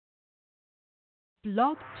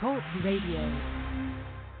Blog Talk Radio.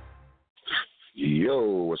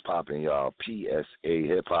 Yo, what's poppin', y'all? PSA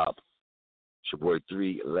Hip Hop. It's your boy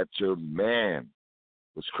 3, Let Your Man.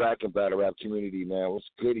 What's cracking, battle rap community, man? What's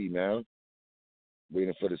goody, man?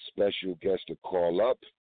 Waiting for the special guest to call up.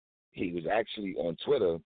 He was actually on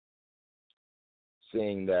Twitter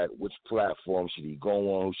saying that which platform should he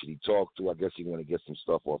go on, who should he talk to. I guess he want to get some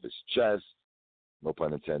stuff off his chest. No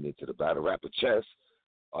pun intended to the battle rapper chest.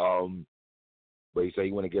 But he said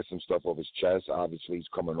he want to get some stuff off his chest. Obviously, he's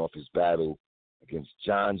coming off his battle against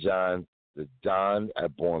John, the Don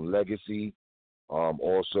at Born Legacy.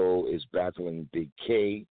 Also is battling Big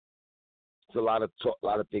K. It's a lot of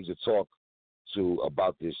things to talk to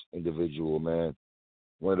about this individual, man.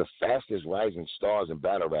 One of the fastest rising stars in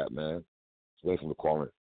battle rap, man. It's waiting from the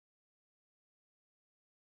corner.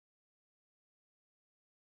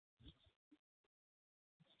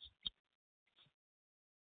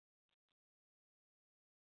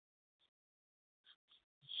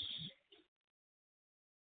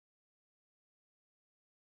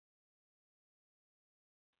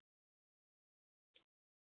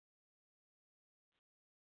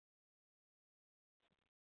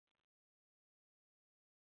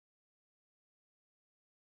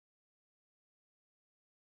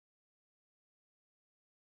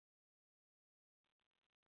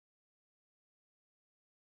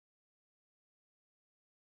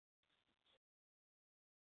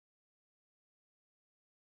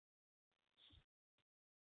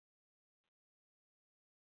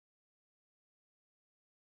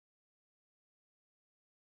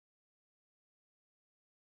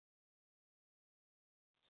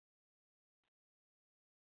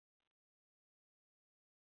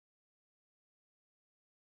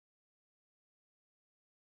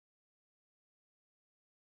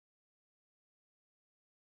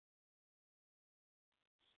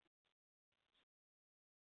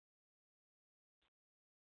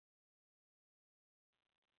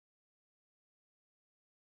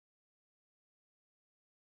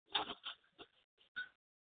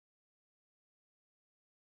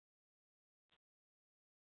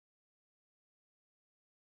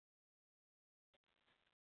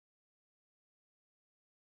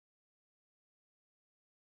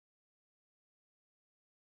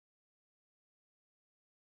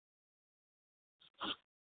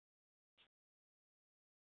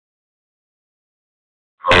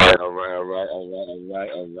 All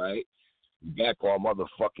right. Back on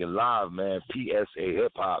motherfucking live, man. PSA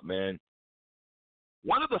Hip Hop, man.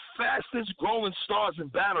 One of the fastest growing stars in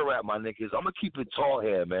battle rap, my niggas. I'm gonna keep it tall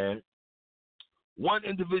here, man. One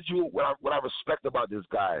individual, what I respect about this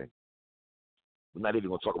guy. We're not even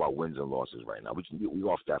gonna talk about wins and losses right now. We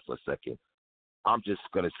off that for a second. I'm just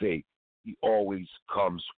gonna say he always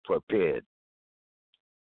comes prepared.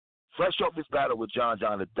 Fresh off his battle with John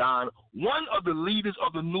the Don, one of the leaders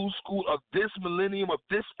of the new school of this millennium, of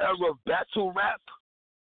this era of battle rap.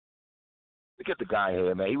 Look at the guy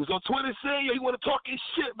here, man. He was on Twitter saying, yo, he want to talk his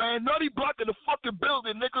shit, man. Nutty Block in the fucking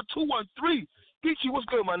building, nigga. 213. Geechi, what's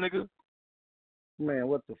good, my nigga? Man,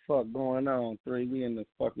 what the fuck going on, 3? We in the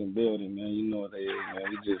fucking building, man. You know what it is, man.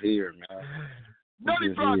 We just here, man.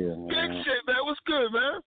 Nutty Block, big shit, man. What's good,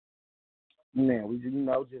 man? Man, we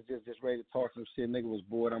just ready to talk some shit. Nigga was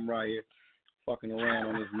bored. I'm right here fucking around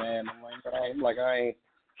on this man. I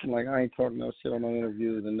ain't talking no shit on no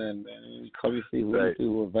interviews and nothing, man. Come and see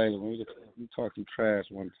who available. We talk some trash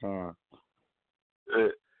one time.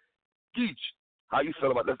 Geech, how you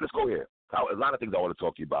feel about let's go here. A lot of things I want to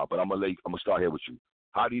talk to you about, but I'm gonna start here with you.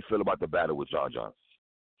 How do you feel about the battle with John?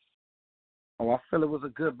 Oh, I feel it was a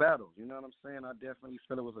good battle. You know what I'm saying? I definitely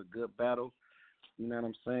feel it was a good battle. You know what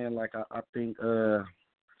I'm saying? Like, I think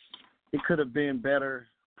it could have been better,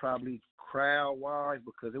 probably crowd-wise,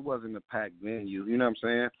 because it wasn't a packed venue. You know what I'm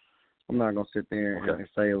saying? I'm not going to sit there and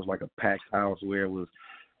say it was like a packed house where it was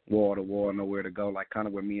wall to wall, nowhere to go. Like, kind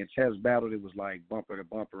of where me and Chess battled, it was like bumper to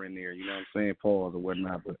bumper in there. You know what I'm saying? Pause or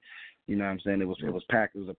whatnot. But, you know what I'm saying? It was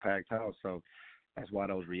packed. It was a packed house. So that's why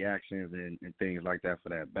those reactions and things like that for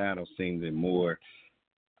that battle seemed more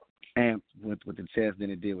amped with the chest than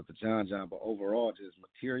it did with the John. But overall, just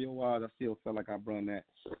material wise, I still felt like I brought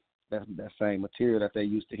that same material that they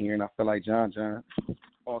used to hear, and I feel like John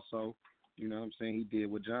also, you know what I'm saying, he did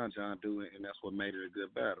what John do, and that's what made it a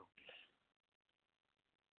good battle.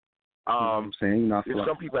 You know what I'm saying, you know, I feel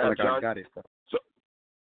some people have John. I got it. So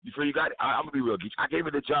before you got it, I'm gonna be real. I gave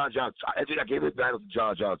it to John. I gave it battle to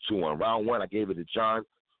John 2 on round 1. I gave it to John.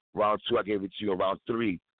 Round 2, I gave it to you. Round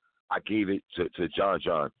 3, I gave it to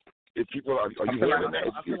John. If people are you hearing that?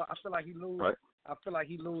 I feel like he lose. Right? I feel like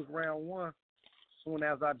he lose round 1. Soon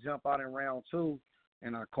as I jump out in round 2,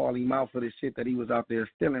 and I call him out for the shit that he was out there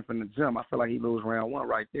stealing from the gym, I feel like he lose round 1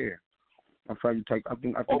 right there. I'm trying to take. I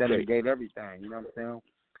think that negate everything. You know what I'm saying?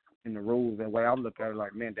 In the rules, the way I look at it,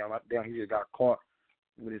 like, man, down he just got caught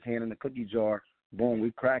with his hand in the cookie jar. Boom,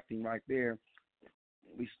 we cracked him right there.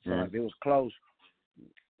 We it was close.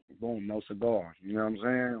 Boom, no cigar. You know what I'm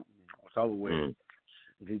saying? It's over with.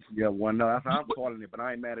 Yeah, 1-0. That's how I'm calling it, but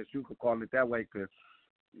I ain't mad at you for calling it that way, because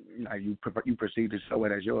you proceed to show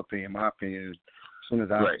it as your opinion. My opinion is, as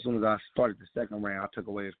soon as I started the second round, I took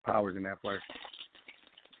away his powers in that first.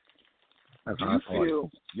 That's how I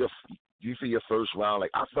feel. Do you feel your first round,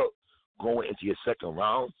 like, I felt going into your second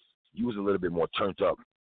round, you was a little bit more turned up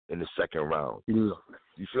in the second round. Yeah. Do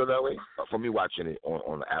you feel that way? For me watching it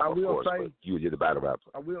on the app, of course, but you did the battle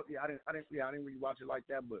rapper. I will. Yeah, I didn't really watch it like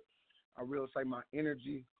that, but I will say my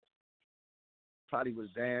energy probably was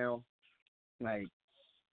down. Like,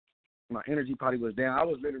 my energy probably was down. I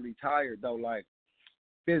was literally tired though, like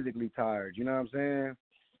physically tired. You know what I'm saying?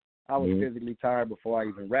 I was physically tired before I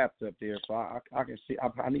even wrapped up there, so I can see.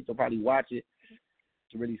 I need to probably watch it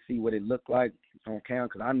to really see what it looked like on camera,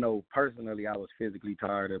 because I know personally I was physically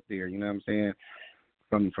tired up there. You know what I'm saying?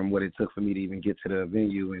 From what it took for me to even get to the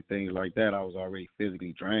venue and things like that, I was already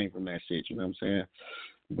physically drained from that shit. You know what I'm saying?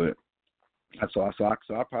 But so I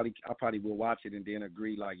probably will watch it and then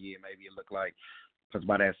agree, like, yeah, maybe it looked like, because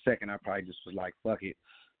by that second I probably just was like, fuck it.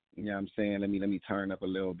 You know what I'm saying? Let me turn up a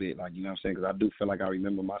little bit, like, you know what I'm saying? Because I do feel like I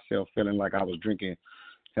remember myself feeling like I was drinking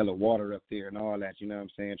hella water up there and all that, you know what I'm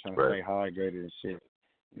saying? Trying to stay hydrated and shit.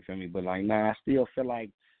 You feel me? But, like, nah, I still feel like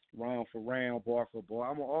round for round, bar for bar.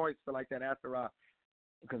 I'm going to always feel like that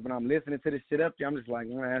because when I'm listening to this shit up there, I'm just like,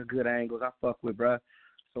 man, that's good angles. I fuck with, bruh.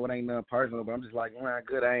 So it ain't nothing personal, but I'm just like, man,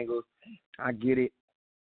 good angles. I get it.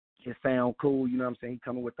 It sound cool, you know what I'm saying? He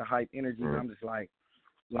coming with the hype energy, and I'm just like,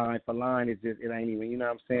 line for line, it ain't even, you know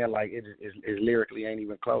what I'm saying? Like, it lyrically ain't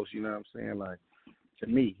even close, you know what I'm saying? Like, to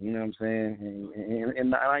me, you know what I'm saying?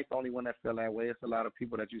 And I ain't the only one that feel that way. It's a lot of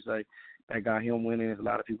people that you say that got him winning. There's a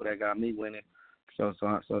lot of people that got me winning. So it's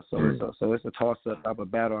a toss-up type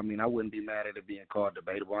of battle. I mean, I wouldn't be mad at it being called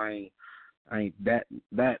debatable. I ain't that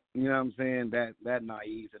you know what I'm saying? That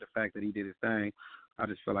naive to the fact that he did his thing. I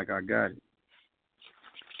just feel like I got it.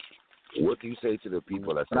 What do you say to the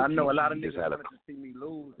people that? But I know a lot of niggas wanted to see me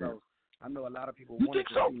lose, though. I know a lot of people wanted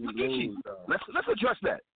to see me lose, though. Let's address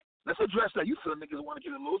that. You feel niggas wanted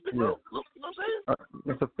you to lose, big bro? You know what I'm saying?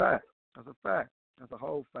 That's a fact. That's a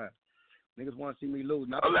whole fact. Niggas want to see me lose.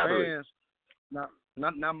 Not the fans.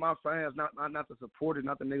 Not my fans. Not the supporters.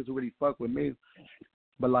 Not the niggas who really fuck with me.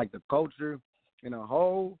 But like the culture in a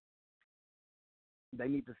whole, they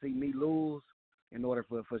need to see me lose. In order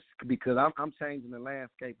for because I'm changing the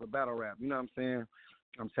landscape of battle rap. You know what I'm saying?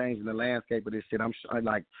 I'm changing the landscape of this shit.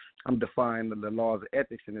 I'm defying the laws of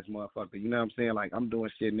ethics in this motherfucker. You know what I'm saying? Like, I'm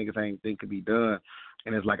doing shit niggas ain't think could be done,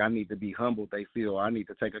 and it's like I need to be humbled. They feel I need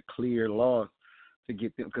to take a clear loss to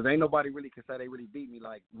get them, because ain't nobody really can say they really beat me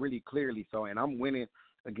like really clearly. So, and I'm winning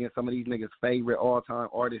against some of these niggas' favorite all-time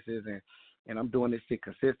artists, and I'm doing this shit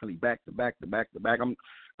consistently, back to back to back to back.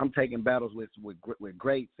 I'm taking battles with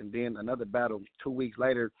greats, and then another battle 2 weeks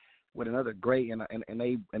later with another great, and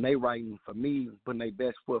they writing for me, putting their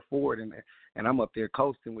best foot forward, and I'm up there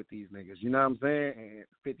coasting with these niggas. You know what I'm saying?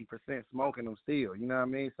 And 50% smoking them still. You know what I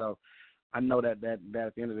mean? So I know that at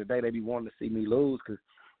the end of the day they be wanting to see me lose because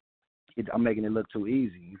I'm making it look too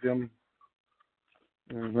easy. You feel me?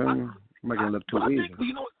 I'm making it look too easy.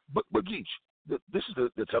 You know what? But Geech, this is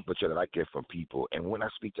the temperature that I get from people, and when I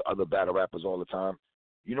speak to other battle rappers all the time,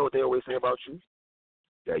 you know what they always say about you?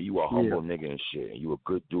 That you a humble nigga and shit, and you a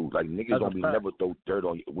good dude. Like, niggas don't be never throw dirt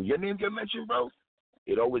on you. When your name get mentioned, bro,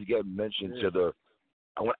 it always get mentioned to the.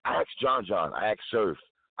 I asked John, I asked Surf,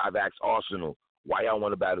 I've asked Arsenal, why y'all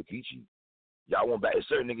want to battle Geechi? Y'all want battle.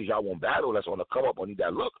 Certain niggas y'all want battle that's on the come up on need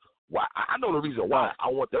that look. Why? I know the reason why. I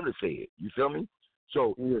want them to say it. You feel me?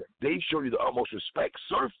 So they show you the utmost respect.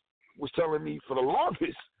 Surf was telling me for the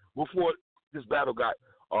longest before this battle got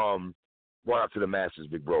brought out to the masses,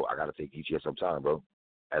 big bro, I gotta take Geechi at some time, bro.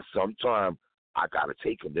 At some time, I gotta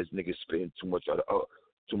take him. This nigga spitting too much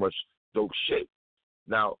dope shit.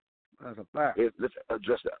 Now, that's a fact. Let's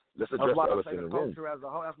address that. Let's address the other thing in the room.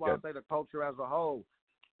 That's why I say the culture as a whole.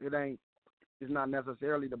 It's not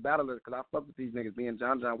necessarily the battlers, because I fuck with these niggas. Me and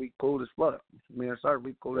John, we cool as fuck. Me and Sir,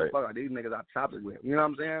 we cool as fuck. Like, these niggas I chop it with. You know what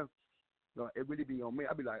I'm saying? So it really be on me.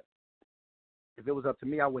 I'd be like, if it was up to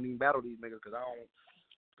me, I wouldn't even battle these niggas, because I don't.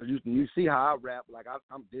 Because you see how I rap, like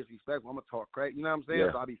I'm disrespectful. I'm gonna talk crazy. You know what I'm saying?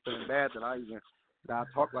 Yeah. So I be feeling bad that I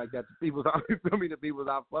talk like that to people. You feel me? The people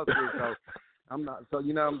I fuck with. So I'm not. So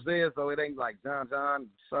you know what I'm saying? So it ain't like John,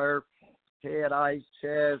 Surf, Head Ice,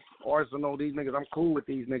 Chess, Arsenal, these niggas, I'm cool with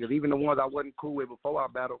these niggas. Even the ones I wasn't cool with before I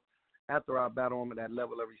battle, after I battle them at that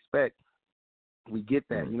level of respect, we get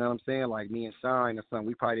that. You know what I'm saying? Like me and Shine or something,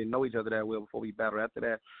 we probably didn't know each other that well before we battled. After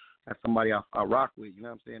that, that's somebody I rock with. You know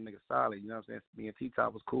what I'm saying? Nigga solid. You know what I'm saying? Me and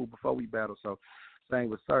T-Top was cool before we battled. So same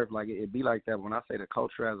with Surf. Like it be like that. When I say the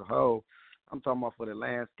culture as a whole, I'm talking about for the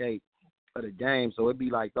landscape of the game. So it be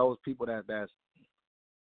like those people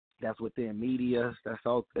that's within media, that's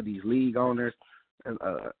all these league owners,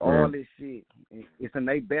 all this shit. It's in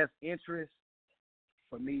their best interest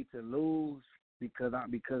for me to lose because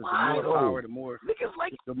the more power, the more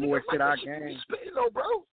shit I gain. Spitting though, bro.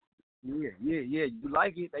 Yeah. You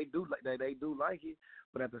like it, they do like it,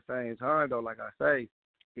 but at the same time though, like I say,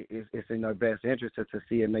 it's in their best interest to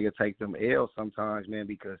see a nigga take them L's sometimes, man.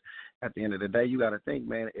 Because at the end of the day, you got to think,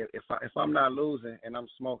 man. If I'm not losing and I'm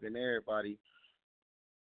smoking everybody,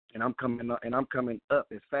 and I'm coming up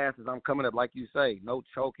as fast as I'm coming up, like you say, no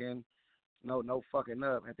choking, no fucking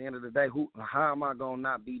up. At the end of the day, how am I gonna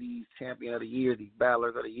not be these champion of the year, these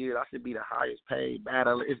battlers of the year? I should be the highest paid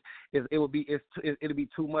battler. It'll be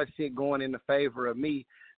too much shit going in the favor of me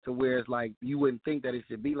to where it's like you wouldn't think that it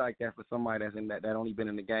should be like that for somebody that's in that only been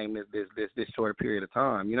in the game this short period of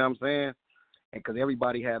time. You know what I'm saying? And because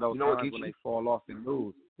everybody had those times when they fall off and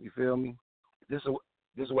lose. You feel me? This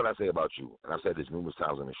is what I say about you, and I've said this numerous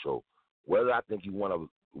times on the show. Whether I think you won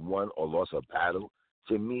or lost a battle,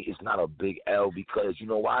 to me, it's not a big L because you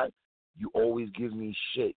know why? You always give me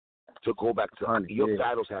shit to go back to. Your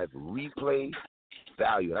battles have replay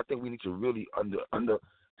value, and I think we need to really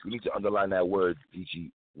we need to underline that word, geechi.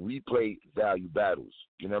 Replay value battles.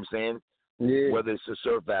 You know what I'm saying? Yeah. Whether it's a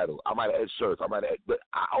Surf battle, I might have had Surf, but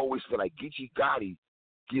I always feel like geechi gotti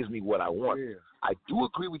gives me what I want. Yeah. I do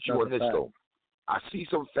agree with you on this though. I see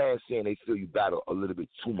some fans saying they feel you battle a little bit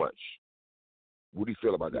too much. What do you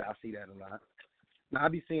feel about that? Yeah, I see that a lot. Now, I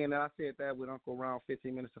be seeing that. I said that with Uncle Ron,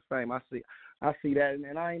 15 Minutes of Fame. I see that,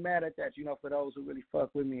 and I ain't mad at that. You know, for those who really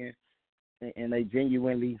fuck with me and they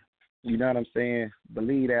genuinely, you know what I'm saying,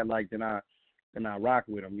 believe that, like, then I rock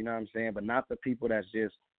with them. You know what I'm saying? But not the people that's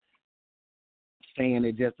just saying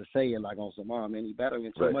it just to say it, like on some man, he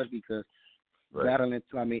battling too much because battling.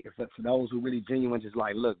 I mean, for those who really genuine, just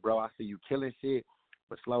like, look, bro, I see you killing shit,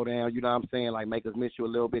 but slow down. You know what I'm saying? Like, make us miss you a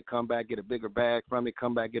little bit. Come back, get a bigger bag from it.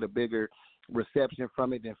 Come back, get a bigger reception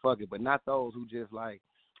from it. Then fuck it. But not those who just like,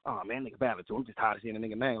 oh man, nigga battling too. I'm just tired of seeing a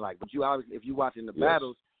nigga name. Like, but you obviously, if you watching the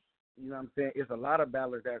battles, you know what I'm saying? It's a lot of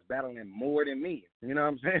battlers that's battling more than me. You know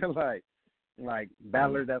what I'm saying? Like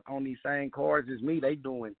battlers that's on these same cards as me. They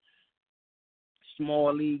doing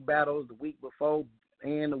small league battles the week before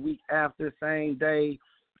and the week after, same day,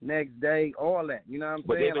 next day, all that. You know what I'm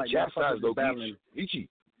but saying? They've been chastised, though, geechi.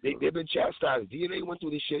 They've been chastised. DNA went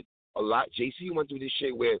through this shit a lot. JC went through this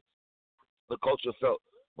shit where the culture felt,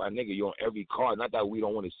 my nigga, you're on every card. Not that we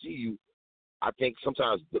don't want to see you. I think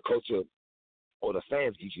sometimes the culture or the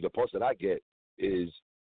fans, geechi, the post that I get is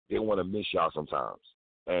they want to miss y'all sometimes.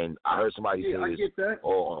 And I heard somebody say I this. Get that.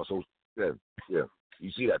 Oh, so yeah.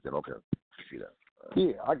 You see that then? Okay, you see that.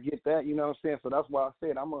 Yeah, I get that. You know what I'm saying. So that's why I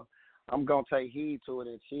said I'm gonna take heed to it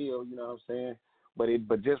and chill. You know what I'm saying.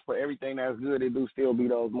 But just for everything that's good, it do still be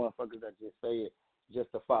those motherfuckers that just say it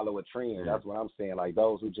just to follow a trend. Mm-hmm. That's what I'm saying. Like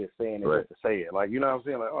those who just saying it just to say it. Like, you know what I'm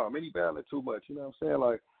saying. Like, oh, man, he battling too much. You know what I'm saying.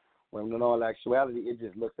 Like, when in all actuality, it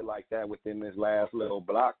just looked like that within this last little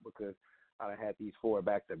block because I done had these 4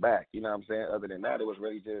 back to back. You know what I'm saying? Other than that, it was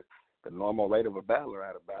really just the normal rate of a battler. I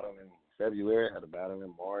had a battle in February, I had a battle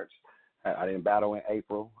in March. I didn't battle in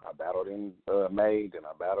April. I battled in May, then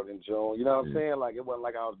I battled in June. You know what I'm saying? Like, it wasn't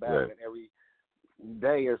like I was battling every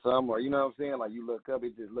day or something, or, you know what I'm saying? Like, you look up,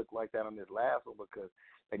 it just looked like that on this last one because,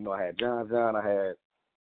 you know, I had John, I had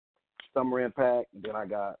Summer Impact, then I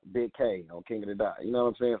got Big K on King of the Dot. You know what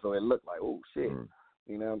I'm saying? So it looked like, oh, shit. Mm.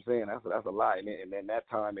 You know what I'm saying? That's a lot. And then that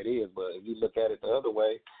time it is. But if you look at it the other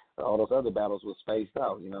way, all those other battles were spaced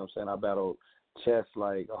out. You know what I'm saying? I battled Chess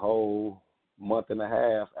like a whole month and a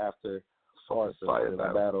half after Sarsa. And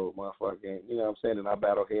I battled motherfucking, you know what I'm saying? And I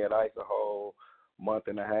battled Head Ice a whole month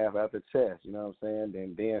and a half after Chess. You know what I'm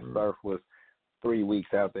saying? Then Surf was 3 weeks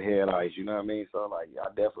after Head Ice. You know what I mean? So, like,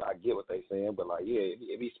 I get what they saying. But, like, yeah,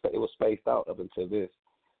 it was spaced out up until this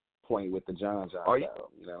point with the John battle.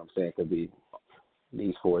 You know what I'm saying? Could be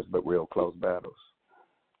these 4 but real close battles.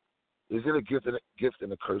 Is it a gift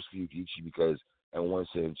and a curse for you, geechi? Because in one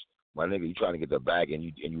sense, my nigga, you trying to get the bag and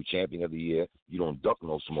you champion of the year. You don't duck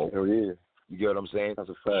no smoke. Hell yeah. You get what I'm saying? That's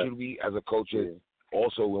a fact. Should we, as a culture,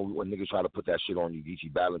 also when niggas try to put that shit on you,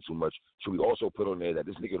 geechi, battling too much, should we also put on there that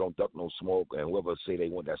this nigga don't duck no smoke and whoever say they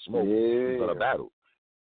want that smoke is gonna battle?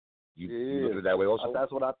 You look at it that way also?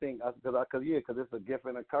 That's what I think. Because it's a gift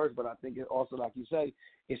and a curse, but I think it also, like you say,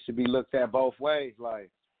 it should be looked at both ways. Like,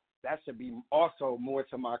 that should be also more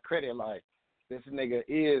to my credit. Like, this nigga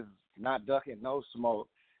is not ducking no smoke,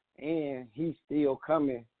 and he's still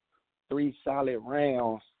coming 3 solid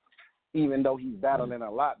rounds, even though he's battling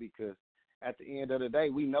a lot, because at the end of the day,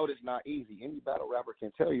 we know this not easy. Any battle rapper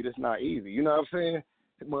can tell you this not easy. You know what I'm saying?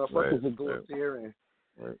 The motherfuckers will go up there and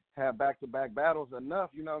have back-to-back battles enough,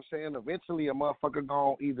 you know what I'm saying? Eventually, a motherfucker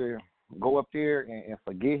gonna either go up there and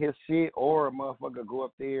forget his shit, or a motherfucker go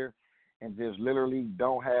up there and just literally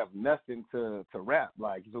don't have nothing to rap,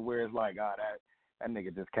 like, so where it's like, that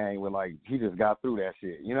nigga just came with, like, he just got through that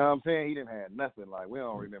shit. You know what I'm saying? He didn't have nothing. Like, we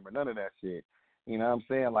don't remember none of that shit. You know what I'm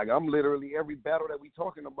saying? Like, I'm literally, every battle that we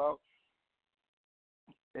talking about,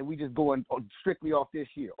 and we just going strictly off this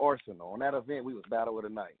year. Arsenal. On that event, we was battle of the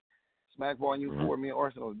night. Smack Volume 4, me and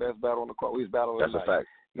Arsenal was best battle on the court. We was battle of the night. That's a fact.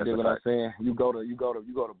 You know what I'm saying? You go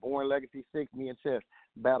to Born Legacy 6, me and Chess,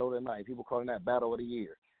 battle of the night. People calling that battle of the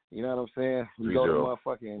year. You know what I'm saying? You go to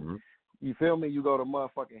motherfucking, you feel me? You go to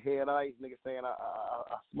motherfucking Head Ice, nigga saying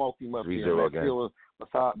I smoked him up here. Still,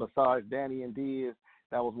 besides Danny and Diaz,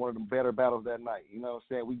 that was one of the better battles that night. You know what I'm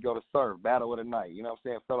saying? We go to Surf, battle of the night. You know what I'm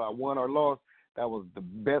saying? So I won or lost, that was the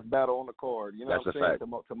best battle on the card. You know what I'm saying?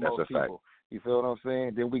 To most people. You feel what I'm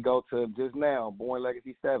saying? Then we go to just now, Born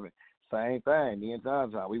Legacy 7. Same thing. Me and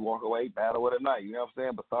John, we walk away, battle of the night. You know what I'm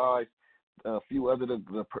saying? Besides a few other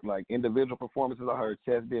like individual performances, I heard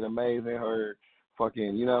Chess did amazing. Heard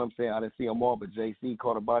fucking, you know what I'm saying? I didn't see them all, but JC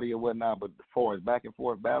caught a body or whatnot. But as far as back and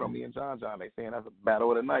forth battle, me and John, they saying that's a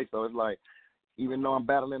battle of the night. So it's like, even though I'm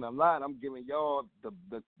battling a lot, I'm giving y'all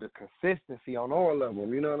the consistency on all of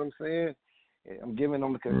them. You know what I'm saying? I'm giving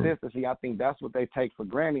them the consistency. I think that's what they take for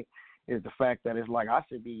granted, is the fact that it's like I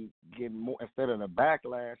should be getting more, instead of the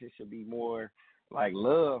backlash, it should be more like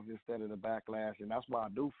love instead of the backlash. And that's why I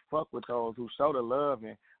do fuck with those who show the love.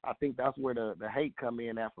 And I think that's where the hate come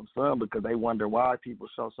in at from some, because they wonder why people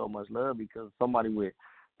show so much love, because somebody with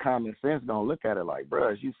common sense don't look at it like,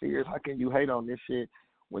 bruh, is you serious? How can you hate on this shit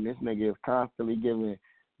when this nigga is constantly giving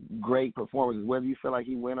great performances, whether you feel like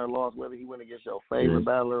he win or lost, whether he went against your favorite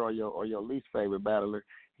battler or your least favorite battler,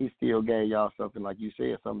 he still gave y'all something, like you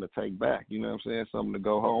said, something to take back. You know what I'm saying? Something to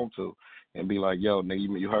go home to and be like, yo,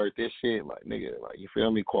 nigga, you heard this shit, like, nigga, like, you feel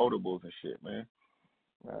me? Quotables and shit, man.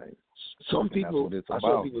 Like, some people, I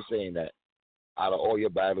saw people saying that out of all your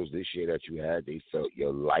battles this year that you had, they felt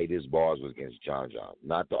your lightest bars was against John.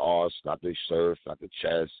 Not the Ars, not the Surf, not the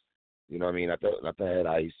Chess, you know what I mean? Not the Head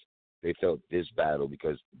Ice. They felt this battle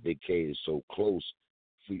because Big K is so close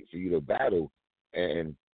for you to battle.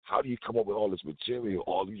 And how do you come up with all this material,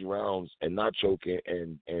 all these rounds, and not choking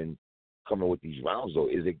and coming with these rounds, though?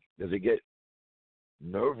 Does it get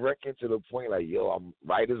nerve-wracking to the point like, yo, I'm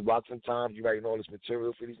writer's block sometimes, you writing all this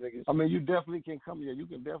material for these niggas? I mean, you definitely can come here. You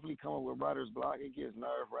can definitely come up with writer's block. It gets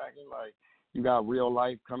nerve-wracking. Like, you got real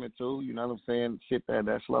life coming too, you know what I'm saying? Shit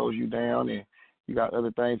that slows you down, and you got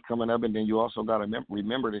other things coming up, and then you also got to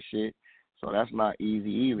remember the shit. So that's not easy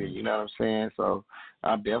either, you know what I'm saying? So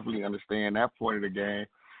I definitely understand that part of the game.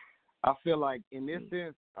 I feel like in this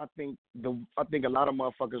sense, I think a lot of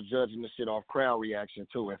motherfuckers judging the shit off crowd reaction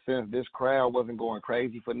too. And since this crowd wasn't going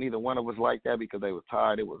crazy for neither one of us like that, because they was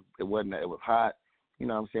tired, it was hot. You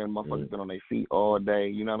know what I'm saying? Motherfuckers been on their feet all day.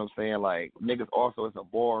 You know what I'm saying? Like, niggas also, it's a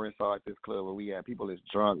bar inside this club where we at. People is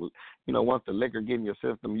drunk. You know, once the liquor get in your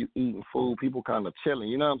system, you eating food, people kind of chilling.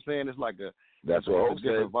 You know what I'm saying? It's like that's what Hope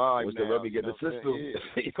said. Vibe. Once they let me get the system,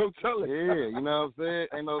 you don't tell it. Yeah, you know what I'm saying?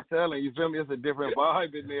 Ain't no telling. You feel me? It's a different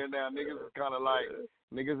vibe in there now. Niggas is kind of like,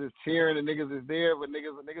 niggas is cheering and niggas is there, but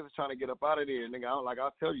niggas is trying to get up out of there. Nigga,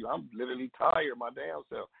 I'll tell you, I'm literally tired my damn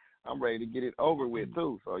self. I'm ready to get it over with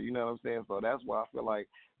too. So you know what I'm saying? So that's why I feel like,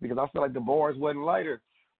 because I feel like the bars wasn't lighter.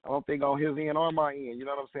 I don't think on his end or my end. You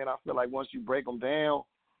know what I'm saying? I feel like once you break them down,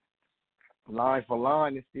 line for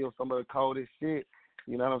line, it's still some of the coldest shit.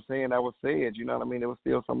 You know what I'm saying? That was said. You know what I mean? It was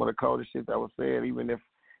still some of the coldest shit that was said, even if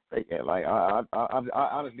they like. I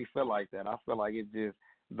honestly feel like that. I feel like it just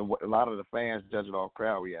a lot of the fans judge it off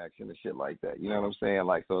crowd reaction and shit like that. You know what I'm saying?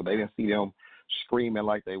 Like, so they didn't see them screaming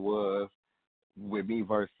like they was with me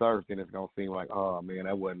versus Surf, then it's gonna seem like, oh man,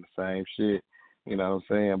 that wasn't the same shit. You know what I'm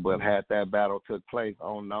saying? But had that battle took place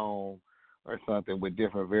unknown or something with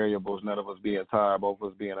different variables, none of us being tired, both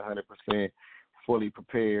of us being 100% fully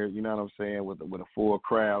prepared, you know what I'm saying, with a full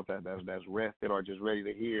crowd that's rested or just ready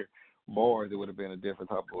to hear bars, it would have been a different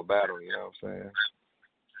type of a battle, you know what I'm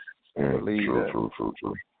saying? True.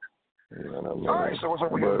 You know what I mean? All right, so what's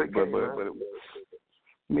up with Big K?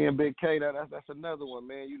 Me and Big K, that's another one,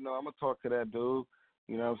 man. You know, I'm gonna talk to that dude.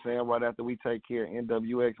 You know what I'm saying? Right after we take care of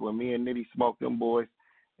NWX, when me and Nitty smoke them boys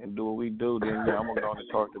and do what we do, then yeah, I'm gonna go and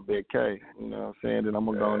talk to Big K. You know what I'm saying? Then I'm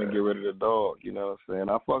gonna go and get rid of the dog. You know what I'm saying?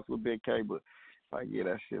 I fucks with Big K, but like yeah,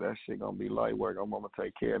 that shit gonna be light work. I'm gonna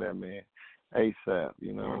take care of that man ASAP.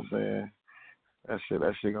 You know what I'm saying? That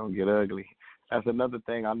shit gonna get ugly. That's another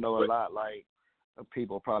thing I know a lot. Like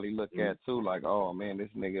people probably look at too, like oh man, this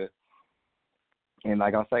nigga. And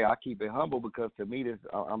like I say, I keep it humble because to me,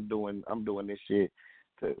 I'm doing this shit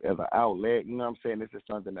as an outlet. You know what I'm saying? This is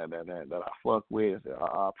something that I fuck with.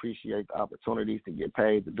 I appreciate the opportunities to get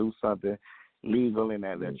paid to do something legal and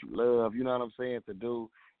that you love. You know what I'm saying? To do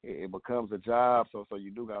it becomes a job. So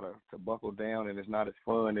you do gotta to buckle down, and it's not as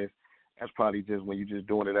fun as that's probably just when you're just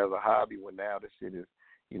doing it as a hobby. When now this shit is.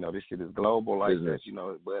 You know, this shit is global like business. that, you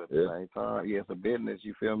know, but at the same time, yeah, it's a business,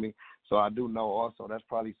 you feel me? So I do know also that's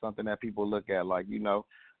probably something that people look at like, you know,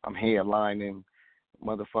 I'm headlining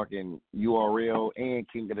motherfucking URL and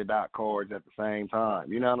King of the Dot cards at the same time.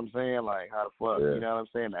 You know what I'm saying? Like, how the fuck, you know what I'm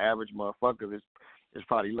saying? The average motherfucker is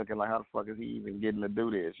probably looking like, how the fuck is he even getting to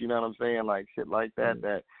do this? You know what I'm saying? Like, shit like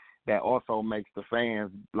that, that also makes the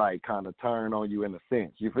fans, like, kind of turn on you in a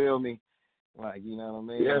sense. You feel me? Like, you know what I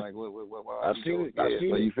mean? Yeah. Like, what I've seen it. I've seen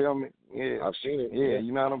so it. you feel me? Yeah. I've seen it. Yeah,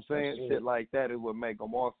 you know what I'm saying? Shit it. like that, it would make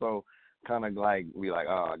them also kind of like be like,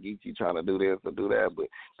 oh, geechi trying to do this or do that, but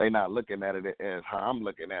they not looking at it as how I'm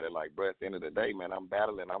looking at it. Like, bro, at the end of the day, man, I'm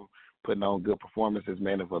battling. I'm putting on good performances,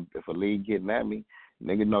 man. If a league getting at me,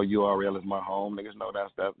 niggas know URL is my home. Niggas know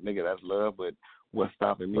that's love. But what's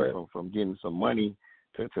stopping me from getting some money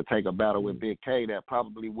to take a battle with Big K that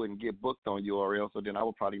probably wouldn't get booked on URL, so then I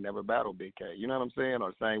would probably never battle Big K. You know what I'm saying?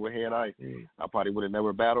 Or same with Head Ice. I probably would have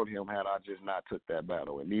never battled him had I just not took that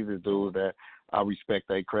battle. And these are dudes that I respect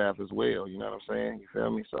their craft as well. You know what I'm saying? You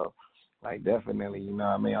feel me? So, like, definitely, you know what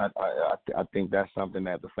I mean? I think that's something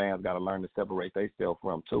that the fans got to learn to separate themselves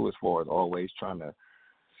from, too, as far as always trying to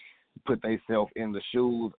put themselves in the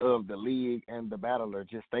shoes of the league and the battler.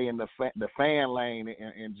 Just stay in the fan lane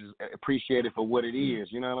and just appreciate it for what it is.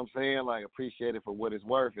 You know what I'm saying? Like, appreciate it for what it's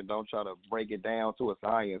worth and don't try to break it down to a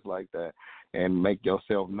science like that and make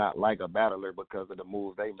yourself not like a battler because of the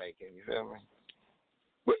moves they making. You feel me?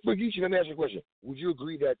 But Geechi, let me ask you a question. Would you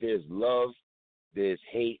agree that there's love, there's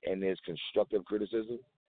hate, and there's constructive criticism?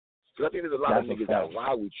 Because I think there's a lot of niggas that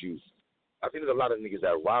ride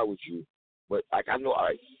with you. But like I know,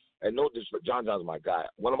 I know this, but John John's my guy.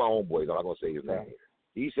 One of my homeboys, I'm not going to say his name.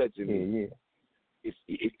 He said to me, it's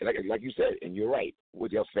like you said, and you're right,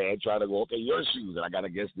 with your fan trying to walk in your shoes, and I got to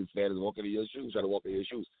guess this fan is walking in your shoes, trying to walk in your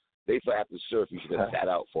shoes. They feel after surf, you should have sat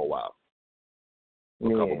out for a while,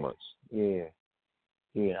 for a couple months.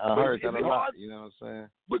 Yeah, I heard that a lot, you know what I'm saying?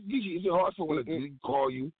 But, Geechi, is it hard for when a league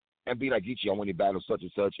call you and be like, Geechi, I want to battle such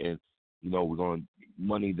and such, and, you know, we're going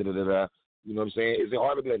money, da-da-da-da. You know what I'm saying? Is it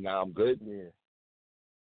hard to be like, nah, I'm good? Yeah.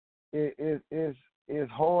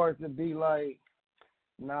 It's hard to be like,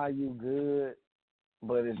 nah, you good,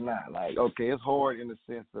 but it's not. Like, okay, it's hard in the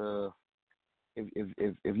sense of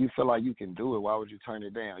if you feel like you can do it, why would you turn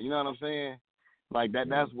it down? You know what I'm saying? Like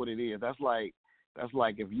that's what it is. That's like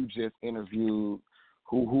if you just interviewed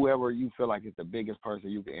whoever you feel like is the biggest person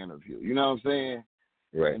you can interview. You know what I'm saying?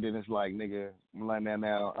 Right. And then it's like, nigga, I'm like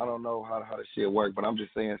now I don't know how the shit work, but I'm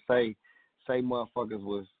just saying, say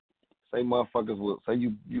you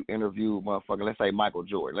interview motherfucker, let's say Michael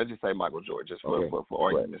Jordan. Let's just say Michael Jordan, just for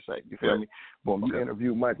argument's sake. You feel me? Boom, you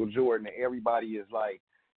interview Michael Jordan and everybody is like,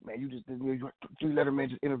 man, you 3-letter man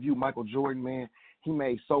just interviewed Michael Jordan, man. He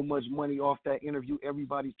made so much money off that interview.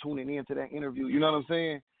 Everybody's tuning into that interview. You know what I'm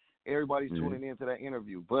saying? Everybody's tuning into that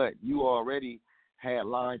interview. But you already had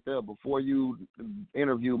lined up before you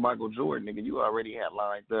interviewed Michael Jordan, nigga. You already had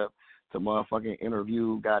lined up to motherfucking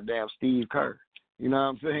interview goddamn Steve Kerr. You know what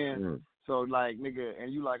I'm saying? So, like, nigga,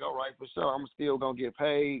 and you like, all right, for sure, I'm still going to get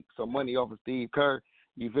paid some money off of Steve Kerr.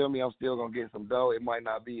 You feel me? I'm still going to get some dough. It might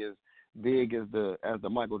not be as big as the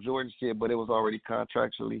Michael Jordan shit, but it was already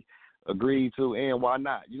contractually agreed to, and why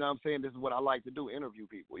not? You know what I'm saying? This is what I like to do, interview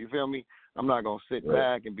people. You feel me? I'm not going to sit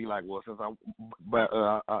back and be like, well, since I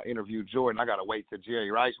interviewed Jordan, I got to wait till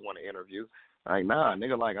Jerry Rice want to interview. Like, nah,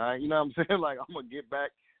 nigga, like, you know what I'm saying? Like, I'm going to get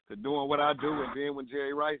back to doing what I do, and then when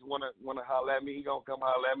Jerry Rice wanna holler at me, he gonna come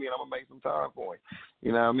holler at me, and I'm gonna make some time for him.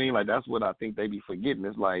 You know what I mean? Like, that's what I think they be forgetting.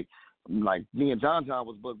 It's like me and John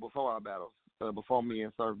was booked before our battle, before me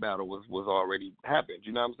and Surf battle was already happened.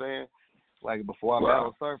 You know what I'm saying? Like, before I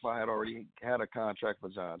battled Surf, I had already had a contract for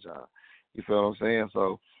John. You feel what I'm saying?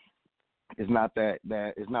 So it's not that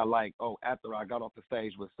it's not like, oh, after I got off the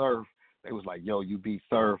stage with Surf, they was like, yo, you beat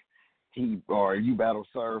Surf, you battled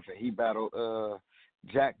Surf, and he battled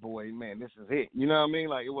Jack boy, man, this is it. You know what I mean?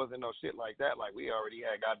 Like, it wasn't no shit like that. Like, we already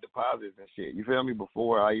had got deposits and shit. You feel me?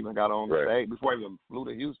 Before I even got on the stage, before I even flew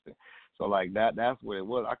to Houston. So, like, that's what it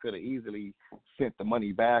was. I could have easily sent the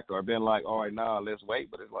money back or been like, all right, nah, let's wait.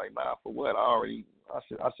 But it's like, nah, for what? I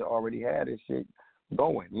should already have this shit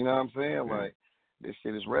going. You know what I'm saying? Like, this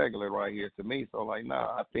shit is regular right here to me. So, like,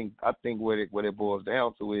 nah, I think what it boils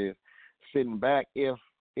down to is sitting back. If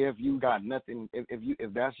you got nothing,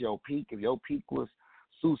 if that's your peak, if your peak was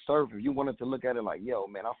Sue Surf, if you wanted to look at it like, yo,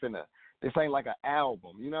 man, this ain't like an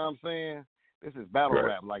album. You know what I'm saying? This is battle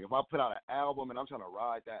rap. Like, if I put out an album and I'm trying to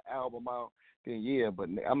ride that album out, then yeah, but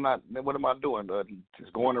I'm not. What am I doing?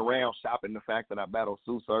 Just going around shopping the fact that I battled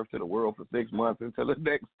Sue Surf to the world for 6 months until the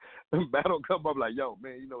next battle come up. Like, yo,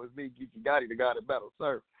 man, it's me, Geechi Gotti, the guy that battled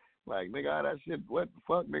Surf. Like, nigga, that shit, what the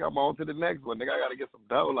fuck, nigga, I'm on to the next one. Nigga, I got to get some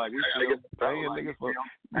dough. Like, we still paying niggas for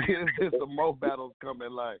there's some more battles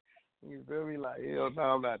coming. Like, you feel me? Like, hell no,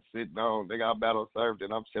 I'm not sitting on. Nigga, I battle Surf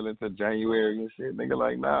and I'm chilling till January and shit. Nigga,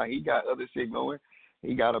 like, nah, he got other shit going.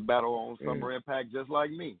 He got a battle on Summer Impact just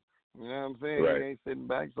like me. You know what I'm saying? He ain't sitting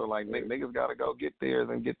back. So, like, niggas got to go get theirs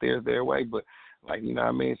and get theirs their way. But, like, you know what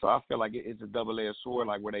I mean? So I feel like it's a double-edged sword,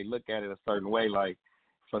 like, where they look at it a certain way. Like,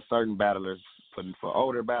 for certain battlers, for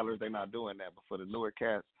older battlers, they're not doing that. But for the newer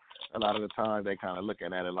cats, a lot of the times they kind of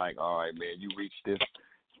looking at it like, all right, man, you reached this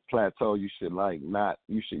plateau. You should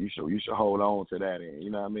you should hold on to that. And you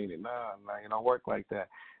know what I mean? And nah, it don't work like that.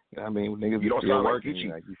 You know what I mean? Niggas, you don't sound like Geechi.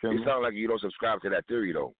 Like, you feel me? sound like you don't subscribe to that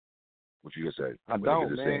theory though. What you just said. I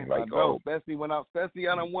don't, man. Like, I don't. Especially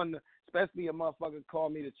I don't want to. Especially a motherfucker call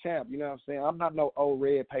me the champ. You know what I'm saying? I'm not no old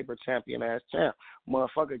red paper champion ass champ.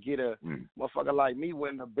 Motherfucker get a motherfucker like me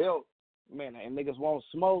win the belt, man, and niggas won't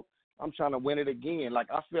smoke. I'm trying to win it again. Like,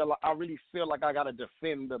 I really feel like I gotta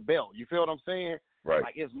defend the belt. You feel what I'm saying? Right.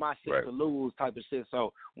 Like, it's my shit to lose type of shit.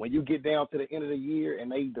 So when you get down to the end of the year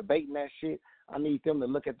and they debating that shit, I need them to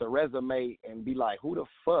look at the resume and be like, who the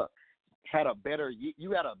fuck had a better? You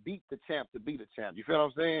gotta beat the champ to be the champ. You feel what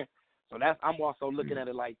I'm saying? So I'm also looking at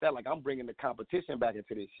it like that. Like, I'm bringing the competition back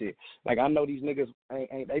into this shit. Like, I know these niggas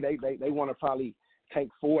they want to probably take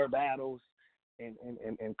 4 battles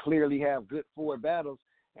and clearly have good 4 battles.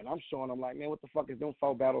 And I'm showing them like, man, what the fuck is them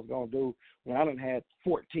 4 battles gonna do when I done had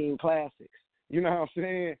 14 classics? You know what I'm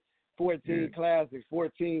saying? 14 classics,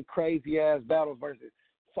 14 crazy ass battles versus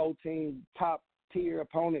 14 top tier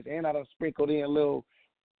opponents, and I done sprinkled in little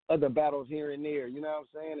other battles here and there, you know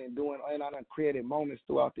what I'm saying, and I done created moments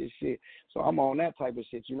throughout this shit. So I'm on that type of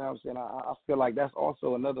shit, you know what I'm saying. I feel like that's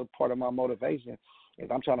also another part of my motivation is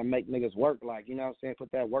I'm trying to make niggas work, like, you know what I'm saying,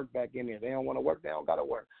 put that work back in there. If they don't want to work, they don't gotta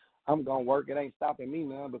work. I'm gonna work. It ain't stopping me,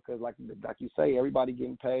 man, because like you say, everybody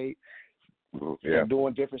getting paid. They're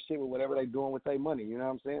doing different shit with whatever they doing with their money. You know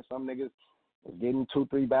what I'm saying? Some niggas is getting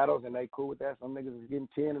 2-3 battles and they cool with that. Some niggas is getting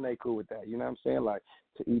 10 and they cool with that. You know what I'm saying? Like,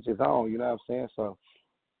 to each his own. You know what I'm saying? So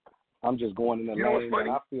I'm just going in the lane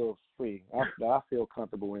and I feel free. I feel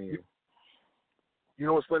comfortable in here. You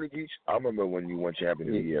know what's funny, Geech? I remember when you won champion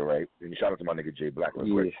of the year, right? And shout out to my nigga Jay Black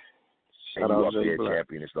real quick. Shout out Jay Black.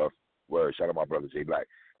 Champion and stuff. Word, shout out my brother Jay Black.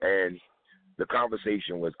 And the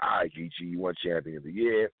conversation was, all right, Geechi, you won champion of the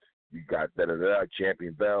year. You got da-da-da,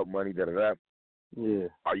 champion belt, money, da-da-da. Yeah.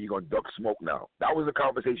 Are you going to duck smoke now? That was the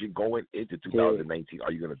conversation going into 2019.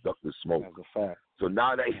 Are you going to duck the smoke? That's a fact. So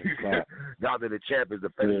now that now that the champ is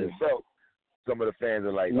defending himself, some of the fans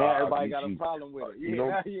are like, now everybody got a problem with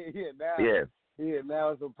it. Now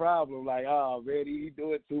it's a problem. Like, oh, man, he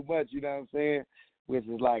doing too much, you know what I'm saying? Which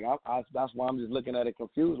is like, that's why I'm just looking at it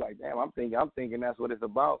confused. Like, damn, I'm thinking that's what it's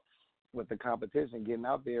about with the competition, getting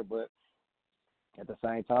out there. But at the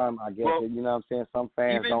same time, I guess, you know what I'm saying, some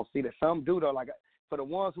fans don't see that. Some do, though. Like, for the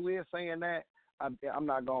ones who is saying that, I'm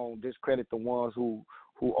not going to discredit the ones who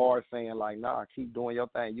are saying, like, nah, keep doing your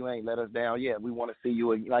thing. You ain't let us down yet. We want to see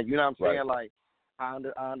you. Like, you know what I'm saying? Like, I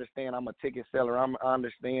understand I'm a ticket seller. I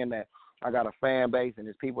understand that I got a fan base and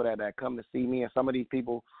there's people that come to see me. And some of these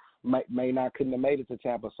people couldn't have made it to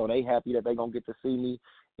Tampa, so they happy that they're going to get to see me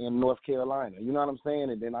in North Carolina. You know what I'm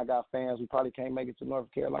saying? And then I got fans who probably can't make it to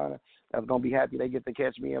North Carolina that's going to be happy they get to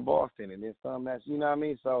catch me in Boston. And then some that's, you know what I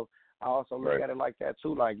mean? So I also look at it like that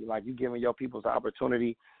too, like you giving your people an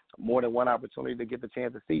opportunity, more than one opportunity to get the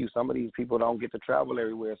chance to see you. Some of these people don't get to travel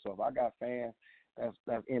everywhere. So if I got fans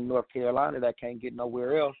that's in North Carolina that can't get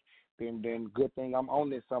nowhere else, then good thing I'm on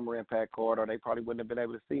this Summer Impact card, or they probably wouldn't have been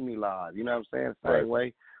able to see me live. You know what I'm saying? Same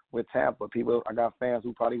way with Tampa. I got fans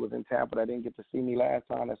who probably was in Tampa that didn't get to see me last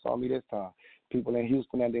time that saw me this time. People in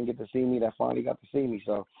Houston that didn't get to see me that finally got to see me.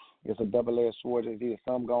 So it's a double-edged sword. It's either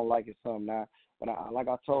some going to like it, some not. But like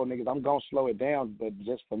I told niggas, I'm going to slow it down, but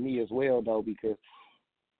just for me as well, though, because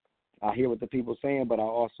I hear what the people saying, but I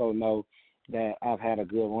also know that I've had a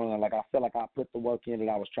good run. Like, I feel like I put the work in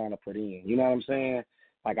that I was trying to put in. You know what I'm saying?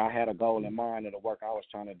 Like, I had a goal in mind of the work I was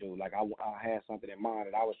trying to do. Like, I had something in mind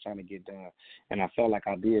that I was trying to get done. And I felt like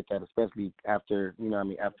I did that, especially after, you know what I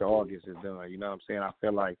mean, after August is done. You know what I'm saying? I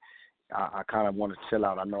feel like I kind of want to chill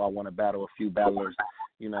out. I know I want to battle a few battlers,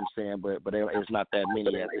 you know what I'm saying, but it's not that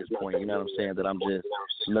many at this point, you know what I'm saying, that I'm just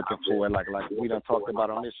looking for it. Like we done talked about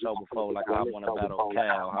on this show before, like how I want to battle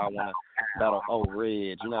Cal, how I want to battle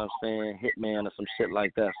O-Ridge, you know what I'm saying, Hitman or some shit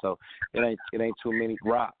like that. So it ain't too many.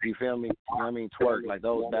 Rock, you feel me? You know what I mean? Twerk, like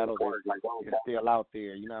those battles are still out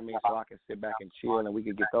there, you know what I mean? So I can sit back and chill and we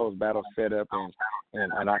can get those battles set up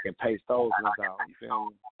and I can pace those ones out, you feel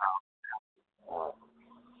me?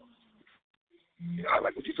 Yeah, I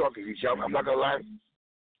like what you're talking, Geechi. I'm not going to lie.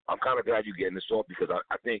 I'm kind of glad you're getting this off because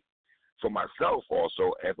I think for myself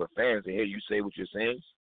also, as a fan, to hear you say what you're saying,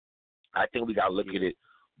 I think we got to look at it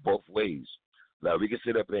both ways. Like, we can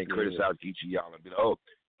sit up there and criticize Geechi, y'all, and be like, oh,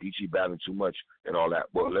 Geechi battling too much and all that.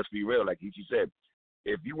 Well, let's be real. Like Geechi said,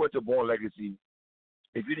 if you went to Born Legacy,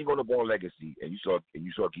 if you didn't go to Born Legacy and you saw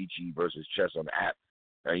Geechi versus Chess on the app,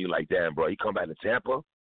 and you're like, damn, bro, he come back to Tampa,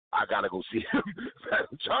 I gotta go see him.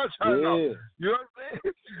 John, you know what I'm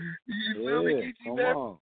saying? You feel me, Geechi, man?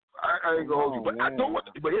 On. I ain't gonna hold you, but man. I don't want.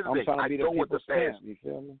 But here's the thing: I don't want the fans. You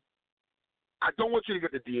feel me? I don't want you to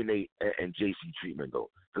get the DNA and JC treatment though,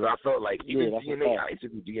 because I felt like even DNA. I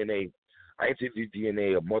interviewed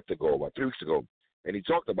DNA a month ago, about 3 weeks ago, and he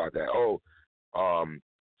talked about that. Oh,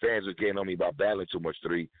 fans are getting on me about battling too much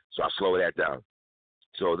 3, so I slow that down.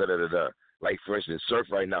 So Like, for instance, Surf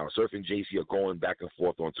right now. Surf and JC are going back and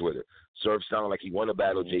forth on Twitter. Surf sounded like he want to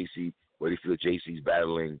battle JC, but he feels JC's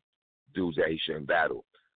battling dudes that he shouldn't battle.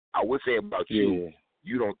 I would say about you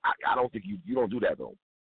don't. I don't think you don't do that though.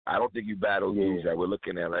 I don't think you battle dudes that we're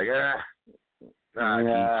looking at like exactly.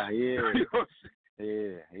 You know what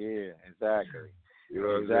exactly.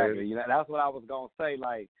 I'm saying? You know, that's what I was gonna say.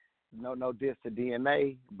 Like, no diss to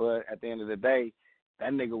DNA, but at the end of the day,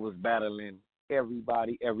 that nigga was battling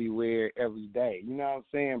everybody, everywhere, every day. You know what I'm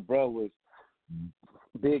saying? Bro was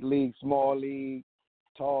big league, small league,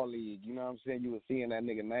 tall league. You know what I'm saying? You was seeing that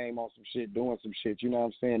nigga name on some shit, doing some shit. You know what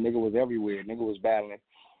I'm saying? Nigga was everywhere. Nigga was battling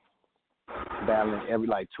every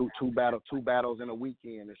like two battles in a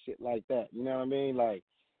weekend and shit like that. You know what I mean? Like,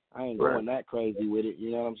 I ain't going that crazy with it.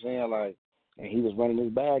 You know what I'm saying? Like, and he was running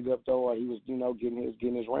his bag up though, or he was, you know, getting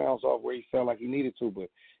his rounds off where he felt like he needed to. But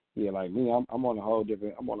yeah, like me, I'm on a whole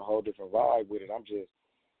different vibe with it. I'm just,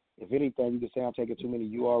 if anything, you could say I'm taking too many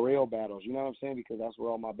URL battles. You know what I'm saying? Because that's where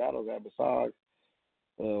all my battles at. Besides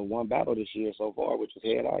one battle this year so far, which was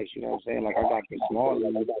Head Ice. You know what I'm saying? Like, I got the small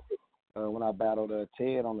league when I battled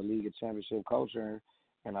Ted on the League of Championship Culture,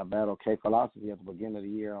 and I battled K Philosophy at the beginning of the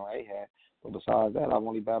year on AHAT. But besides that, I've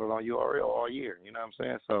only battled on URL all year. You know what I'm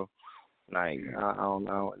saying? So, like, I don't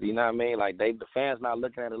know. You know what I mean? Like, the fans not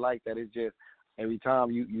looking at it like that. It's just every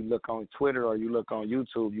time you look on Twitter or you look on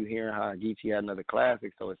YouTube, you hearing how Geechi had another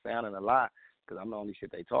classic. So it's sounding a lot because I'm the only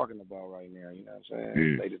shit they talking about right now. You know what I'm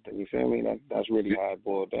saying? You feel me? That's really how it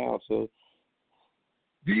boiled down to.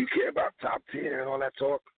 Do you care about top 10 and all that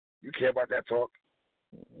talk? You care about that talk?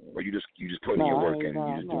 Or you just putting your work in and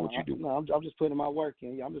you just do what you do? No, I'm just putting my work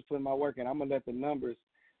in. I'm just putting my work in. I'm going to let the numbers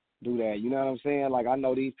do that. You know what I'm saying? Like, I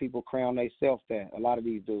know these people crown themselves that. A lot of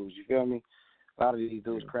these dudes, you feel me? A lot of these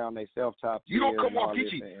dudes crown themselves top. You don't come off,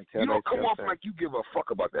 Geechi. You don't come off like you give a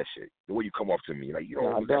fuck about that shit. The way you come off to me, like you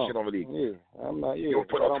don't. That shit don't really. Yeah, I'm not. Yeah, you don't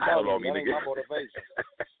put no title on me, nigga.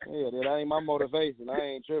 That ain't my motivation. That ain't my motivation. I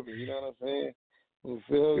ain't tripping. You know what I'm saying? You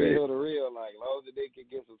feel me? The real, like, as long as they can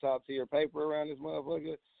get some top tier paper around this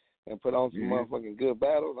motherfucker and put on some motherfucking good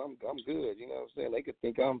battles, I'm good. You know what I'm saying? They could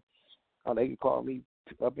think they could call me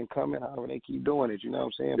up and coming, however they keep doing it. You know what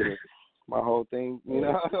I'm saying? But my whole thing, you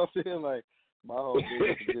know what I'm saying? Like, my whole thing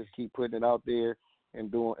is to just keep putting it out there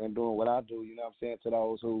and doing what I do. You know what I'm saying? To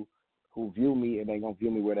those who view me, and they gonna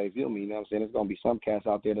view me where they view me. You know what I'm saying? There's gonna be some cats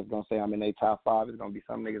out there that's gonna say I'm in their top 5. There's gonna be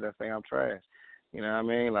some niggas that say I'm trash. You know what I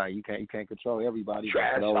mean? Like, you can't control everybody.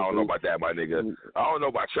 Trash? I don't know about that, my nigga. I don't know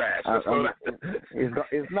about trash.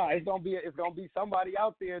 It's gonna be somebody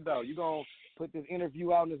out there though. You gonna put this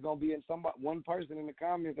interview out and it's gonna be one person in the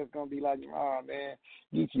comments that's gonna be like, oh man,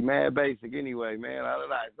 Geechi mad basic anyway, man.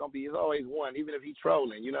 It's always one, even if he's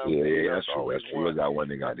trolling. You know what I'm saying? Yeah, that's true. That's true. Got one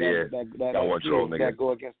nigga out there. That one troll nigga that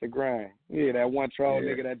go against the grind. Yeah, that one troll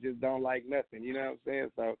nigga that just don't like nothing. You know what I'm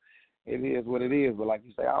saying? So it is what it is. But like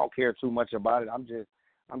you say, I don't care too much about it. I'm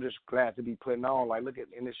just glad to be putting on. Like, look at,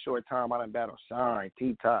 in this short time, I done battled Shine,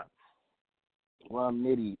 T-Top, Rum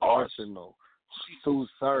Nitty, Arsenal, Sue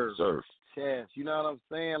Surf, Chess. You know what I'm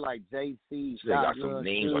saying? Like JC, They got some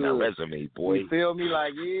names on that resume, boy. You feel me?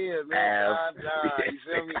 Like, yeah, man. John. You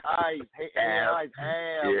feel me? Ice,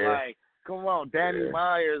 Yeah. like, come on, Danny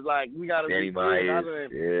Myers. Like, we gotta Danny be Myers.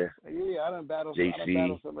 I done battled. JC, I done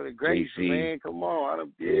battled some of the greats, man. Come on, I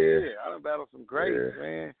done battled some greats,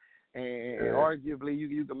 man. And arguably,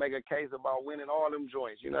 you can make a case about winning all them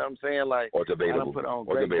joints. You know what I'm saying? Like, or debatable. I done put on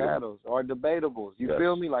great battles or debatable. You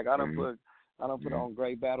feel me? Like, I done put on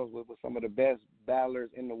great battles with some of the best battlers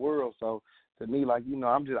in the world. So to me, like, you know,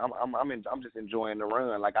 I'm just enjoying the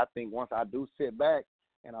run. Like, I think once I do sit back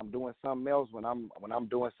and I'm doing something else, when I'm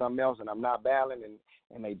doing something else and I'm not battling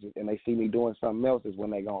and they see me doing something else is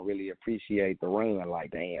when they gonna really appreciate the run.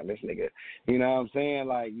 Like, damn, this nigga, you know what I'm saying?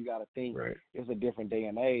 Like, you gotta think it's a different day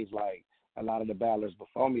and age. Like, a lot of the battlers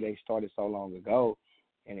before me, they started so long ago,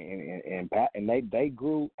 and they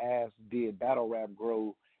grew as did battle rap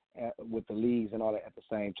grew with the leagues and all that at the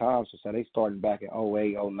same time. So they started back in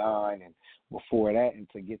 08, 09, and before that, and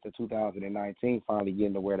to get to 2019, finally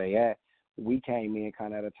getting to where they at. We came in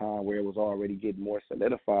kind of at a time where it was already getting more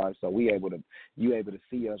solidified, so you able to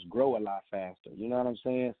see us grow a lot faster. You know what I'm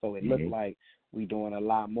saying? So it looked like we doing a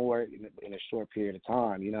lot more in a short period of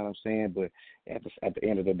time. You know what I'm saying? But at the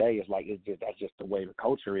end of the day, it's like that's just the way the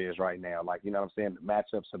culture is right now. Like, you know what I'm saying? The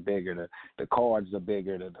matchups are bigger, the cards are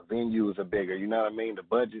bigger, the venues are bigger. You know what I mean? The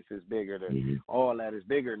budgets is bigger. All that is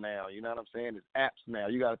bigger now. You know what I'm saying? It's apps now.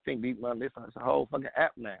 You got to think this is a whole fucking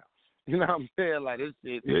app now. You know what I'm saying? Like, this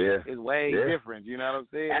shit is way different. You know what I'm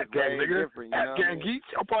saying? App it's gang, way nigga. different. You App know gang geeks.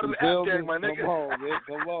 I'm part of the app gang, my nigga. Come on,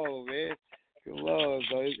 man. Come on.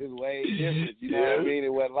 So it's way different. You know what I mean?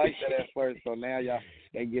 It wasn't like that at first. So now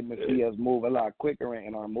they getting to see us move a lot quicker,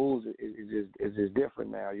 and our moves is just different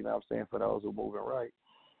now. You know what I'm saying? For those who moving right.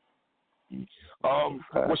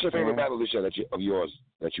 What's your favorite battle this year of yours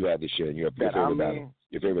that you had this year? Your favorite battle?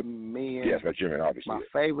 Your favorite? Yes, that's your obviously. My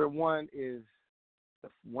favorite one is the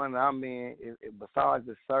one I'm in. Besides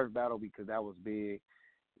the surf battle, because that was big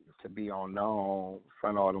to be on known in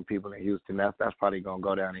front of all them people in Houston. That's probably gonna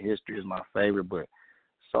go down in history as my favorite. But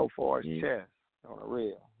so far, it's chess on the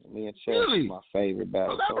real. Me and chess is my favorite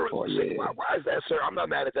battle so far. Yeah. Why is that, sir? I'm not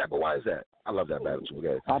mad at that, but why is that? I love that battle too.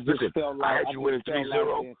 Okay. I just felt like I had you winning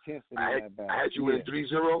 3-0. I had you winning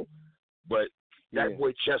 3-0, but that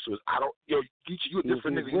boy Chess was. Geechi, you a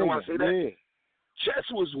different nigga. You know why I say that? Yeah. Chess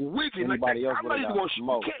was wicked. Like, I'm not even going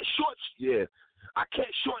to I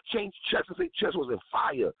can't shortchange Chess and say Chess was in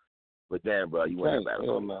fire. But damn, bro, you won that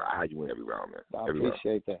battle. I had you win every round, man. I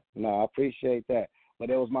appreciate that. No, I appreciate that. But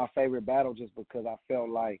it was my favorite battle just because I felt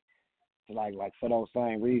like for those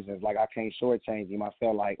same reasons. Like, I can't shortchange him. I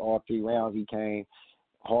felt like all 3 rounds he came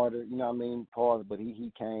harder. You know what I mean? Pause. But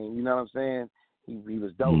he came. You know what I'm saying? He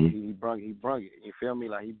was dope. He brung it. You feel me?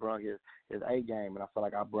 Like, he brung his A game, and I feel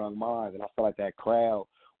like I brung mine. And I feel like that crowd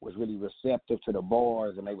was really receptive to the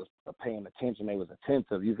bars, and they was paying attention. They was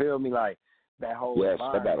attentive. You feel me? Like, that whole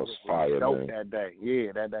environment that battle was fire, dope man. that day.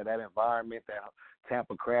 Yeah, that environment, that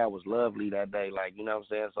Tampa crowd was lovely that day. Like, you know what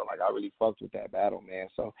I'm saying? So, like, I really fucked with that battle, man.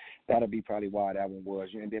 So that'll be probably why that one was.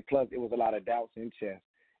 And then plus, it was a lot of doubts in chess,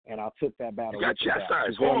 and I took that battle. You got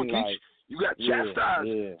chastised. Hold on, Geechi. You got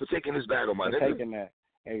chastised for taking this battle, my nigga. Taking that.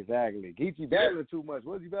 Exactly. Geechi battling too much.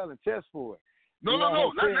 What's he battling chess for? No,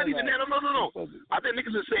 not even that. No. I think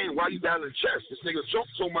niggas are saying why you battling chess. This nigga choked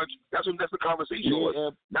so much. That's the conversation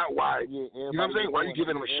was. Not why. You know what I'm saying? Why you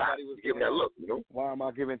giving him a shot? You giving that look, you know? Why am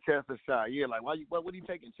I giving chess a shot? Yeah, like, what are you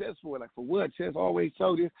taking chess for? Like, for what? Chess always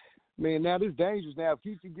showed this. Man, now this dangerous. Now, if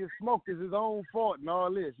Geechi gets smoked, it's his own fault and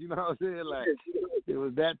all this. You know what I'm saying? Like, it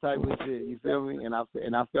was that type of shit. You feel me? And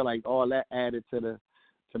I feel like all that added to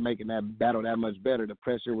making that battle that much better. The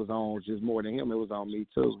pressure was on just more than him. It was on me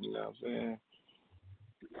too. You know what I'm saying?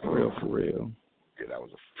 For real. Yeah, that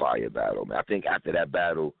was a fire battle, man. I think after that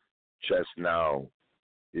battle, Chess now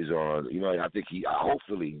is on. You know, I think he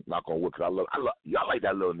hopefully knock on wood. Cause I like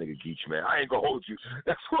that little nigga Geech, man. I ain't gonna hold you.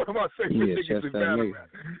 That's one of my favorite niggas in battle,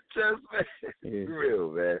 man. Chess, man. Yeah.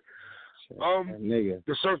 Real, man. Nigga.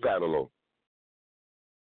 The surf battle, though.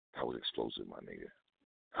 That was explosive, my nigga.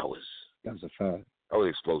 That's a fact. That was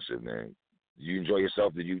explosive, man. Did you enjoy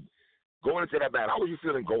yourself? Going into that battle? How was you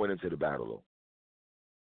feeling going into the battle, though?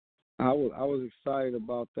 I was excited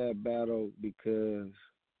about that battle because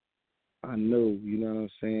I knew, you know what I'm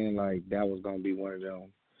saying, like, that was gonna be one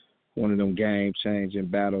of them game changing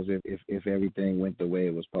battles if everything went the way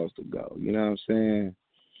it was supposed to go. You know what I'm saying?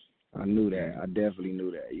 I knew that. I definitely knew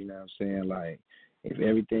that. You know what I'm saying? Like, if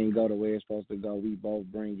everything go the way it's supposed to go, we both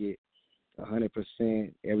bring it 100%.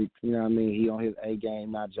 You know what I mean? He on his A game,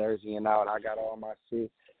 my jersey and out. I got all my shit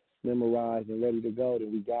memorized and ready to go.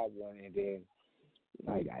 Then we got one, and then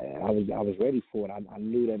Like I was ready for it. I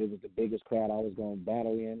knew that it was the biggest crowd I was going to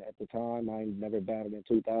battle in at the time. I ain't never battled in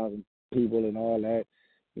 2,000 people and all that.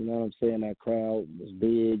 You know what I'm saying? That crowd was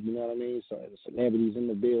big. You know what I mean? So the celebrities in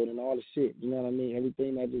the building, all the shit. You know what I mean?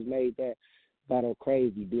 Everything that just made that battle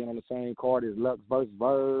crazy. Being on the same card as Lux versus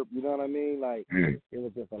Verb. You know what I mean? Like it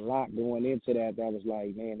was just a lot going into that. That was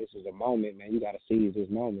like, man, this is a moment, man. You got to seize this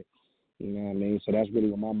moment. You know what I mean? So that's really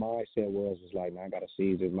what my mindset was. Was like, man, I got to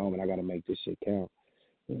seize this moment. I got to make this shit count.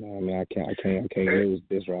 You know what I mean? I can't lose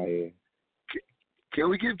this right here. Can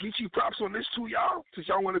we give Geechi props on this too, y'all? Since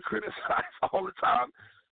y'all want to criticize all the time.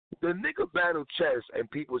 The nigga battle chess, and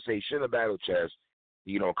people say shouldn't have battled chess.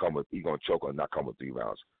 He gonna choke or not come with 3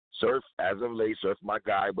 rounds. Surf, as of late, Surf my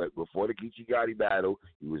guy, but before the Geechi Gotti battle,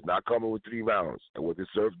 he was not coming with 3 rounds. And what did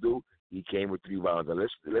Surf do? He came with 3 rounds. And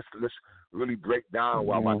let's really break down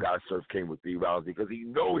why my guy Surf came with 3 rounds, because he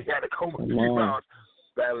know he had to come with 3 rounds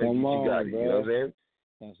battling Geechi Gotti. You know what I'm saying?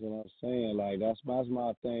 That's what I'm saying. Like that's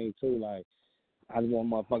my thing too. Like I just want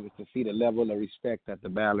motherfuckers to see the level of respect that the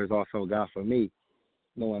battlers also got for me,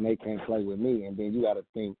 knowing they can't play with me. And then you got to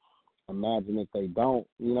think, imagine if they don't.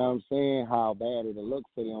 You know what I'm saying? How bad it'll look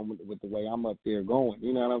for them with the way I'm up there going.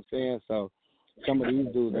 You know what I'm saying? So some of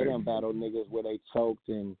these dudes, they done battled niggas where they choked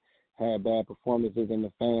and had bad performances, and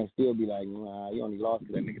the fans still be like, nah, you only lost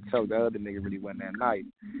because that nigga choked. The other nigga really wasn't that nice.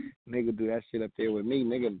 Nigga do that shit up there with me,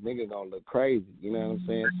 nigga gonna look crazy. You know what I'm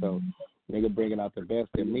saying? So nigga bringing out the best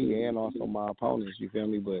in me and also my opponents. You feel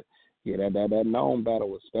me? But yeah, that known battle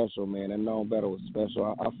was special, man. That known battle was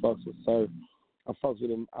special. I fucks with Surf. I fucks with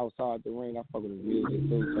him outside the ring. I fuck with his music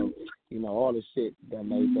too. So, you know, all the shit that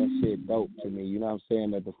made that shit dope to me. You know what I'm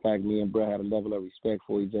saying? That the fact me and Brett had a level of respect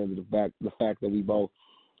for each other. The fact that we both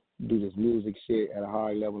do this music shit at a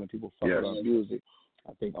high level and people fuck with our music.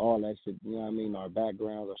 I think all that shit, you know what I mean, our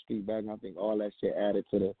backgrounds, our street background, I think all that shit added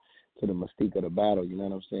to the mystique of the battle, you know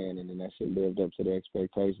what I'm saying? And then that shit lived up to the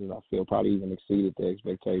expectations. I feel probably even exceeded the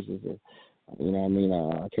expectations. And, you know what I mean?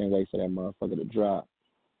 I can't wait for that motherfucker to drop.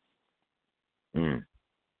 Yeah.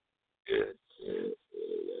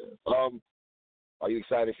 Are you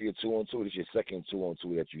excited for your 2-on-2? This is your second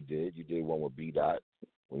 2-on-2 that you did. You did one with B Dot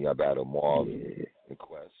when y'all battled Marv and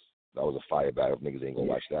Quest. That was a fire battle. If niggas ain't gonna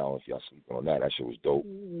watch that, I don't know if y'all sleeping on that. That shit was dope.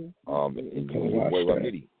 And you and your boy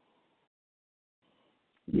Ramidi.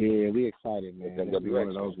 Yeah, we excited, man. This is one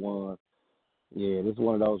of those ones. Yeah, this is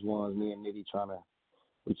one of those ones. Me and Nitty trying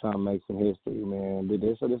to make some history, man.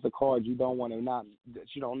 This is a card you don't want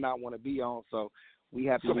to be on. So we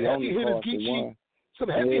have to be on the card for one. Some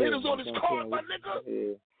heavy hitters on this card, my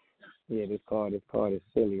nigga. Yeah, this card is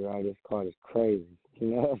silly, right? This card is crazy. You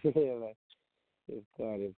know what I'm saying? Like, this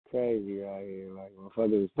card is crazy right here. Like,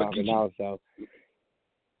 motherfuckers is popping out. So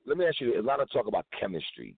let me ask you, a lot of talk about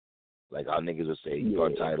chemistry. Like our niggas will say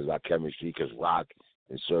gun titles about chemistry because Rock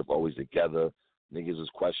and Surf always together. Niggas was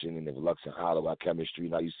questioning if Lux and Hollow got chemistry.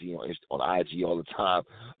 Now you see on IG all the time,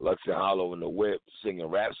 Lux and Hollow in the whip singing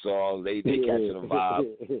rap songs. They catching the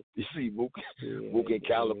vibe. You see Mook and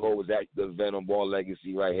Calico was at the event on Ball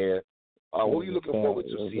Legacy right here. Who are you looking forward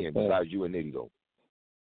to seeing besides you and Nitty though?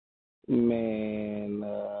 Man,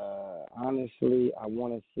 honestly, I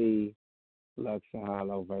want to see Lux and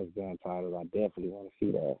Hollow versus gun titles. I definitely want to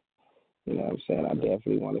see that. You know what I'm saying? I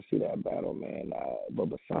definitely want to see that battle, man. But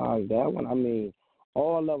besides that one, I mean,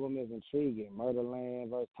 all of them is intriguing.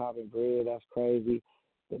 Murderland versus Top and Bread, that's crazy.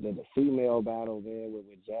 The female battle there with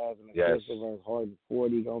Jasmine and Fisher versus Hard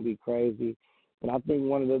 40 going to be crazy. And I think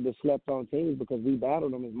one of the slept-on teams, because we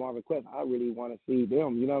battled them, is Marvin Quest. I really want to see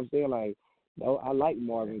them. You know what I'm saying? Like, I like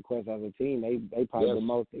Marvin Quest as a team. They probably the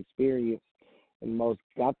most experienced and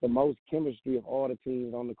got the most chemistry of all the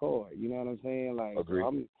teams on the card. You know what I'm saying? Like,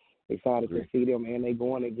 I'm excited to see them, and they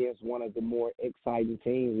going against one of the more exciting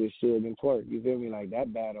teams with Suge and Twerk. You feel me? Like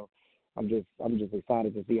that battle, I'm just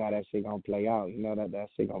excited to see how that shit gonna play out. You know that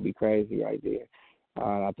shit gonna be crazy right there.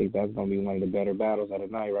 I think that's gonna be one of the better battles of the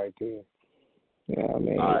night right there. Yeah, I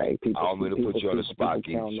mean, all right. Like people, I don't mean to put you on the spot,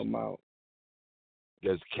 count them out.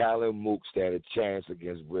 Does Cal and Mook stand a chance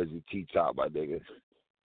against Brizzy T-Top, my nigga?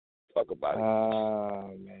 Talk about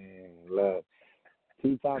it. Man, look.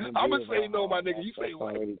 T-Top and I'm going Briz to say no, my nigga. You say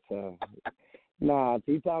what? Already tough. Nah,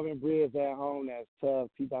 T-Top and Briz at home, that's tough.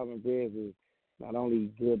 T-Top and Briz is not only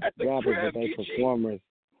good rappers, but they performers.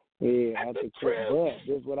 Yeah, at the crib. But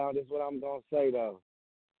this is what I'm going to say, though.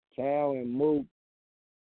 Cal and Mook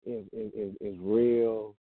is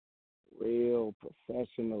real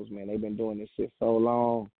professionals, man. They've been doing this shit so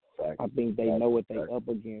long. I think they know what they up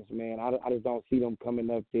against, man. I just don't see them coming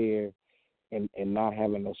up there and not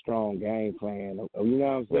having a strong game plan. You know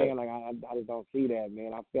what I'm saying? Like, I just don't see that,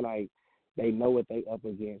 man. I feel like they know what they up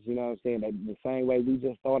against. You know what I'm saying? The same way we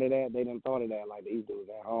just thought of that, they done thought of that. Like, these dudes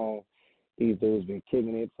at home, these dudes been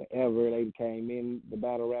kicking it forever. They came in the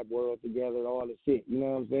battle rap world together, all the shit. You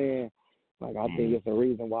know what I'm saying? Like, I think it's a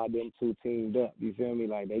reason why them two teamed up. You feel me?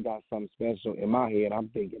 Like, they got something special. In my head, I'm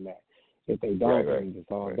thinking that. If they don't, then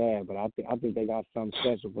it's all bad. But I think they got something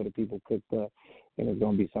special for the people cooked up, and it's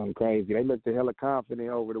gonna be something crazy. They looked hella confident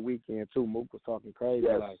over the weekend too. Mook was talking crazy,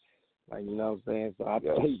 like you know what I'm saying. So I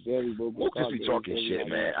think Jerry Mook just be talking shit,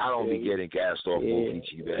 man. I don't be getting gassed off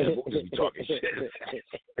Geechi, man. Mook just be talking shit.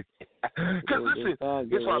 Because listen,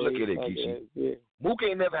 here's how I look at it, Geechi. Mook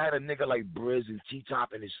ain't never had a nigga like Briz and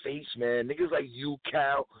T-Top in his face, man. Niggas like you,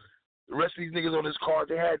 Cal, the rest of these niggas on this card,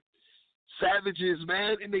 they had savages,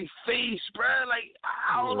 man, in their face, bro. Like,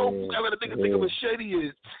 I don't know if ever the nigga think of a machete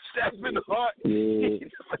is stab him in the heart.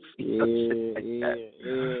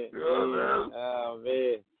 Oh,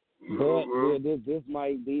 man. But this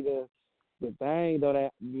might be the thing, though,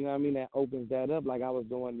 that, you know what I mean, that opens that up. Like, I was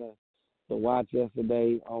doing the watch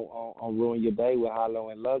yesterday on Ruin Your Day with Hollow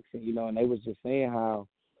and Lux, and, you know, and they was just saying how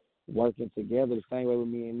working together the same way with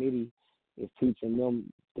me and Nitty is teaching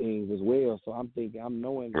them things as well. So I'm thinking, I'm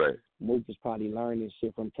knowing Mook is probably learning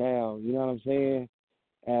shit from Cal. You know what I'm saying?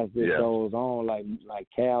 As this goes on, like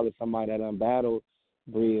Cal is somebody that done battled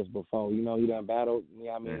Briz before. You know, he done battled. You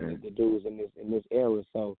know what I mean? The dudes in this era.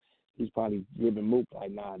 So he's probably giving Mook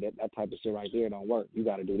like, nah, that type of shit right there don't work. You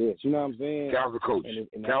got to do this. You know what I'm saying? Cal's the coach.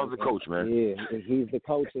 Cal's the coach, man. Yeah, and he's the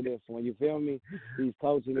coach of this one. You feel me? He's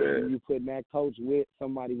coaching it, and you putting that coach with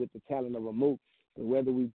somebody with the talent of a Mook. So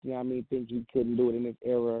whether we, you know what I mean, think he couldn't do it in this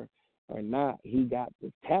era or not, he got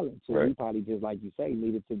the talent. So he probably just, like you say,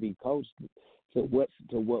 needed to be coached to what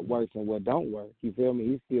works and what don't work. You feel me?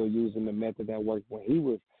 He's still using the method that worked when he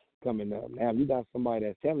was coming up. Now, if you got somebody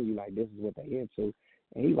that's telling you, like, this is what they into,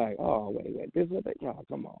 and he's like, oh, wait, this is what they, oh,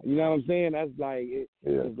 come on. You know what I'm saying? That's like,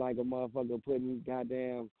 it's like a motherfucker putting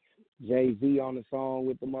goddamn Jay-Z on the song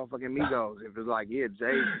with the motherfucking Migos. If it's like, Jay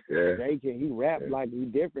can, he rap like he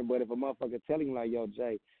different, but if a motherfucker telling you like, yo,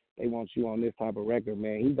 Jay, they want you on this type of record,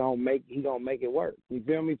 man, he gonna make it work. You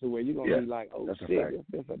feel me? To where you gonna be like, oh shit,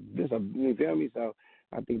 this you feel me? So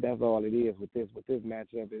I think that's all it is with this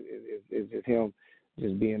matchup is just him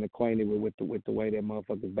just being acquainted with the way that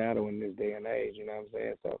motherfuckers battle in this day and age. You know what I'm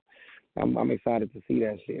saying? So I'm excited to see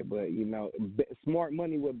that shit. But you know, smart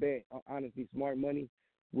money would bet. Honestly, smart money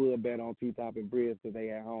would bet on T-Top and Briz because they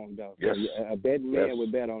at home, though. Yes. So a betting man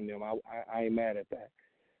would bet on them. I ain't mad at that.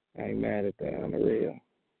 I ain't mad at that on the real.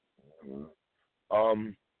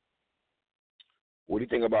 What do you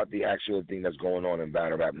think about the actual thing that's going on in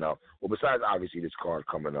battle rap now? Well, besides obviously this card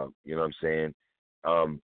coming up, you know what I'm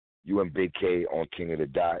saying? You and Big K on King of the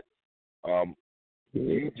Dot. Do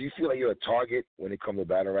you feel like you're a target when it comes to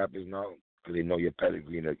battle rappers now? Because they know your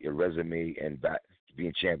pedigree and your resume and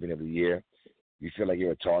being champion of the year. You feel like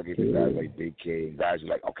you're a target for guys like Big K and guys are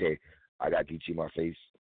like, okay, I got Geechi in my face.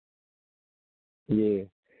 Yeah,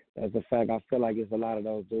 that's a fact. I feel like it's a lot of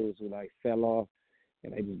those dudes who like fell off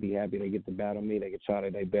and they just be happy they get to battle me. They can try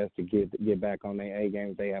their best to get back on their A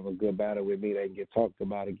game. If they have a good battle with me, they can get talked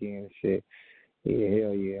about again and shit. Yeah,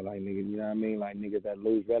 hell yeah. Like niggas, you know what I mean? Like niggas that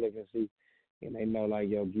lose relevancy and they know like,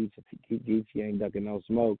 yo, Geechi ain't ducking no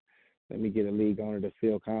smoke. Let me get a league owner to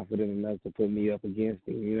feel confident enough to put me up against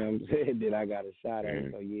him. You know what I'm saying? That I got a shot at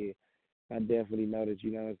it. So, yeah, I definitely know that,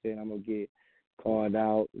 you know what I'm saying, I'm going to get called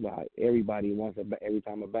out. Like, everybody wants every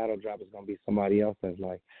time a battle drop, it's going to be somebody else that's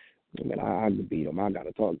like, man, I could beat him. I got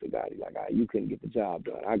to talk to Gotti. Like, you couldn't get the job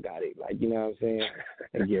done. I got it. Like, you know what I'm saying?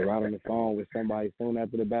 And get right on the phone with somebody soon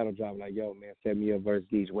after the battle drop. Like, yo, man, send me a verse,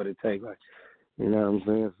 Geechi, what it take. Like, you know what I'm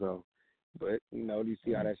saying? So. But, you know, you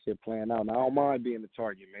see how that shit playing out. Now, I don't mind being the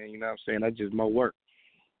target, man. You know what I'm saying? That's just more work.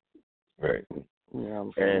 Right. You know what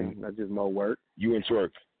I'm saying? And that's just more work. You and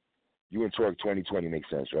Twerk 2020 makes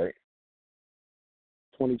sense, right?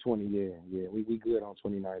 2020, yeah. We good on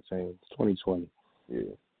 2019. It's 2020. Yeah.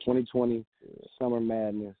 2020, Summer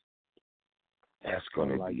Madness. That's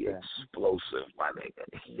going to be explosive, my nigga.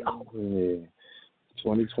 Yo. Yeah.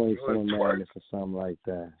 2020 Summer Madness or something like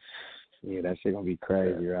that. Yeah, that shit gonna be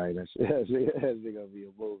crazy, right? That shit gonna be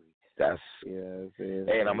a movie. That's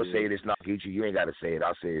and I'm gonna say this now, Geechi. You ain't gotta say it.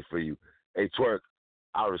 I'll say it for you. Hey, Twerk,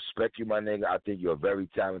 I respect you, my nigga. I think you're a very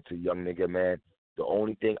talented young nigga, man. The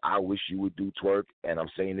only thing I wish you would do, Twerk, and I'm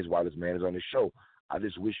saying this while this man is on the show, I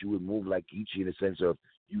just wish you would move like Geechi in the sense of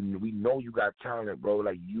we know you got talent, bro.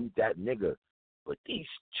 Like you that nigga. But these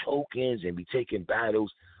chokings and be taking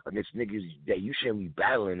battles against niggas that you shouldn't be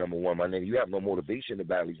battling, number one, my nigga. You have no motivation to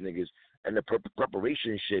battle these niggas. And the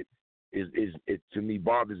preparation shit is to me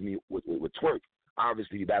bothers me with Twerk.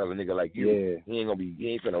 obviously you battle a nigga like you. Yeah. He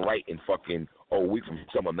ain't finna write in fucking week from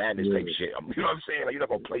Summer Madness type shit. You know what I'm saying? Like, you're not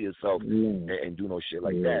gonna play yourself and do no shit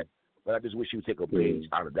like that. But I just wish you would take a page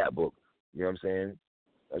out of that book. You know what I'm saying?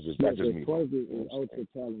 That's just me. Twerk is ultra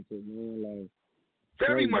talented, man. Like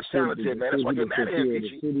very much talented, man. That's why you're mad at him,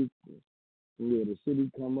 geechi. The shit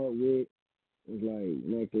he come up with is like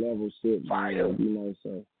next level shit. Fire. Man, you know,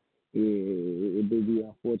 so it do be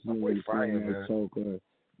unfortunate when you see him choke or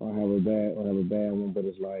have a bad one, but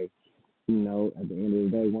it's like, you know, at the end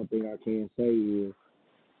of the day, one thing I can say is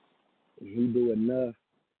he do enough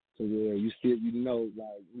to where you still, you know,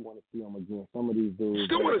 like you want to see him again. Some of these dudes,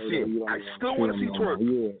 still want to see him. I still want to see Twerk.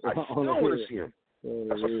 I still want to see him.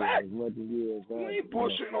 That's a fact. You ain't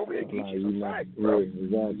bullshitting over here, geechi. It's a fact, bro.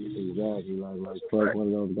 Exactly. Like Twerk, one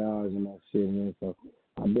of those guys and that shit, man. So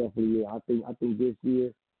I definitely, I think this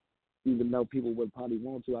year, even though people would probably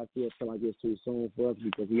want to, I still feel like it's too soon for us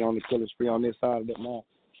because we on the killer spree on this side of the map.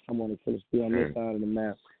 I'm on the killer spree on this side of the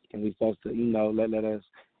map, and we supposed to, you know, let us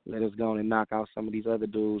go and knock out some of these other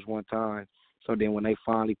dudes one time. So then when they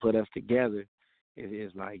finally put us together,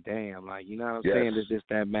 it's like, damn, like, you know what I'm saying? It's just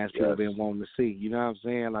that match people been wanting to see. You know what I'm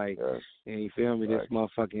saying? Like, and you feel me? This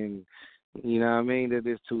motherfucking, you know what I mean?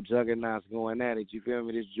 There's two juggernauts going at it. You feel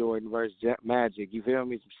me? This Jordan versus Magic. You feel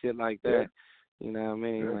me? Some shit like that. You know what I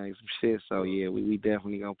mean? Like some shit. So yeah, we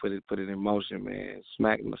definitely gonna put it in motion, man.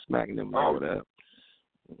 Smacking them all up.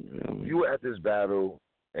 You know what I mean? You were at this battle,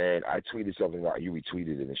 and I tweeted something out. You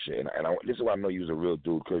retweeted it and shit. And this is why I know you was a real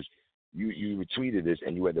dude, because you retweeted this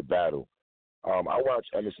and you had the battle. I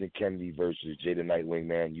watched Emerson Kennedy versus Jada Nightwing,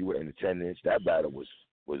 man. You were in attendance. That battle was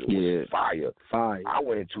fire. I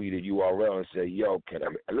went and tweeted URL and said, yo,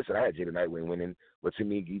 listen, I had Jada Nightwing winning, but to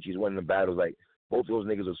me, Geechi's winning the battles. Like, both those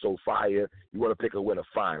niggas are so fire. You want to pick a winner,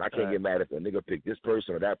 fine. I can't get mad if a nigga picked this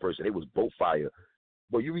person or that person. They was both fire.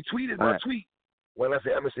 But you retweeted my tweet when I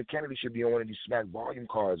said Emerson Kennedy should be on one of these Smack volume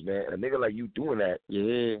cards, man. And a nigga like you doing that,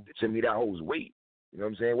 to me, that holds weight. You know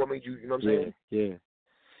what I'm saying? What made you, you know what I'm saying? Yeah.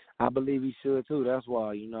 I believe he should, too. That's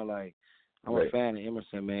why, you know, like, I'm a fan of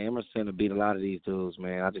Emerson, man. Emerson will beat a lot of these dudes,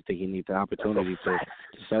 man. I just think he needs the opportunity to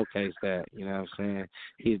showcase that, you know what I'm saying?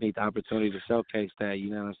 He needs the opportunity to showcase that,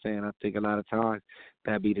 you know what I'm saying? I think a lot of times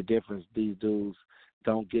that be the difference. These dudes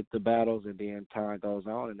don't get the battles, and then time goes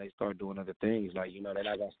on, and they start doing other things. Like, you know, they're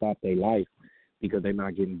not going to stop their life because they're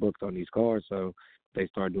not getting booked on these cards, so they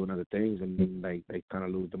start doing other things, and then they kind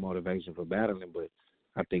of lose the motivation for battling. But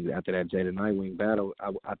I think after that Jada Nightwing battle,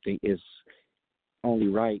 I think it's only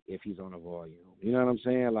right if he's on a volume. You know what I'm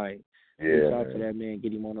saying? Like, reach out to that man,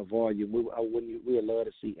 get him on a volume. We'd love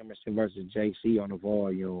to see Emerson versus JC on a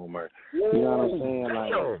volume, or you know what I'm saying?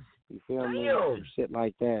 Like, you feel me? Some shit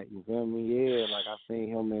like that. You feel me? Yeah. Like I seen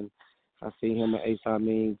him and Ace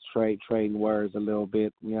Amin trading words a little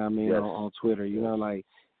bit. You know what I mean? On Twitter. You know, like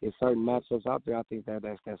there's certain matchups out there. I think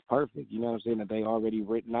that's perfect. You know what I'm saying? That they already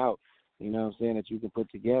written out. You know what I'm saying? That you can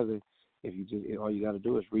put together. If you just all you got to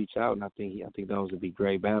do is reach out, and I think those would be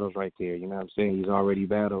great battles right there. You know what I'm saying? He's already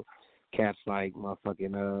battled cats like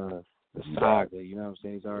motherfucking the Saga. You know what I'm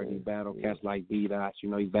saying? He's already battled cats like B-Dots. You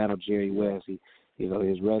know, he's battled Jerry West. You know,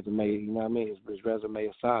 his resume. You know what I mean? His resume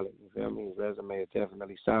is solid. You feel me? His resume is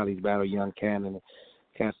definitely solid. He's battled Young Cannon and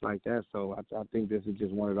cats like that. So I think this is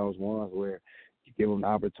just one of those ones where you give him the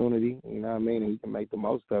opportunity. You know what I mean? And he can make the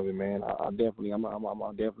most of it, man. I'm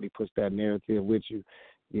definitely push that narrative with you.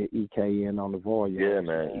 Get EK in on the volume. Yeah,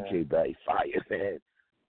 man. EK back fire, man.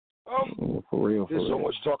 For real. There's so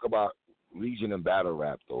much talk about Legion and battle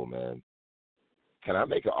rap, though, man. Can I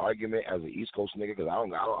make an argument as an East Coast nigga? Because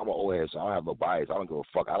I'm an old head, so I don't have no bias. I don't give a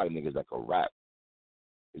fuck. I like niggas that can rap.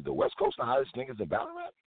 Is the West Coast the hottest niggas in battle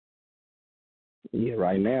rap? Yeah,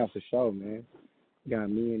 right now for sure, man. You got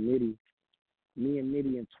me and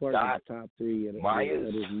Nitty and Twerk are the top three of this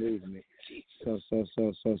movement. So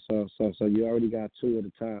you already got two of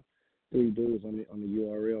the top three dudes on the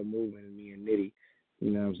URL movement, and me and Nitty.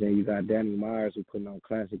 You know what I'm saying? You got Danny Myers who putting on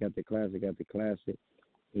classic after classic after classic.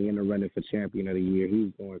 He in the running for champion of the year.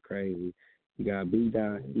 He's going crazy. You got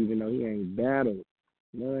B-Dot, even though he ain't battled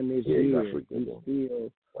none this year. He's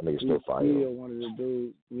still one of the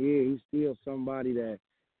dudes. Yeah, he's still somebody that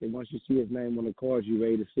once you see his name on the cards, you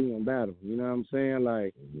ready to see him battle. You know what I'm saying?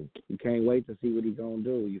 Like, you can't wait to see what he's going to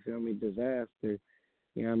do. You feel me? Disaster.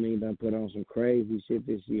 You know what I mean? Done put on some crazy shit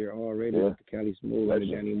this year already with the Kelly Smooth and the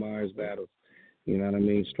Danny Myers battles. You know what I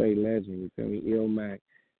mean? Straight legend. You feel me? Ilmac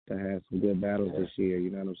to have some good battles this year. You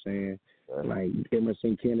know what I'm saying? Like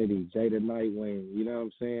Emerson Kennedy, Jada Nightwing. You know what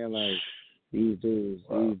I'm saying? Like, these dudes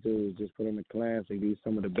just put on the classic. These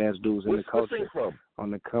some of the best dudes in the culture on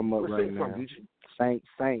the come up right now.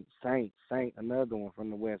 Saint, another one from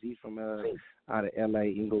the West. He's from out of L.A.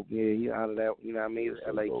 Ingle. Yeah, he out of that. You know what I mean? He's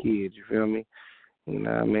L.A. kid. You feel me? You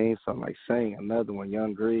know what I mean? So like Saint, another one,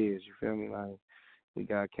 Young Grizz. You feel me? Like we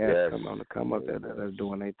got cats come up that's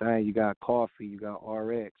doing their thing. You got Coffee. You got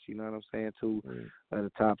RX. You know what I'm saying? Two of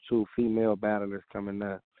the top two female battlers coming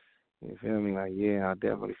up. You feel me? Like, yeah, I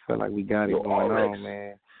definitely feel like we got it going on,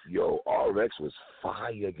 man. Yo, RX was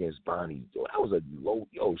fire against Bonnie. Yo, that was a low.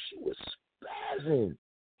 Yo, she was spazzing.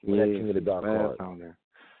 Yeah, that King of the Dark card. On there.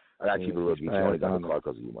 I gotta keep it real. You only got the card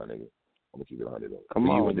because of you, my nigga. I'm gonna keep it 100 though. Come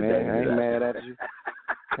on, man. I ain't mad at you.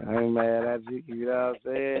 I ain't mad at you. You know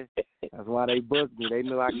what I'm saying? That's why they booked me. They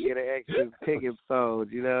knew I could get an extra ticket sold.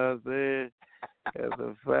 You know what I'm saying? That's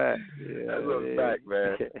a fact. Yeah, that's a fact,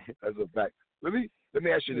 man. That's a fact. Let me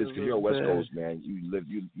ask you this, because you're a West Coast man. You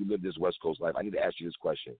live this West Coast life. I need to ask you this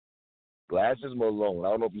question. Glasses Malone. I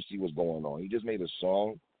don't know if you see what's going on. He just made a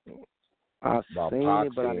song. I've seen Pac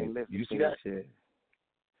it, but I didn't listen you see to that shit.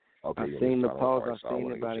 Okay, I've seen the post. I've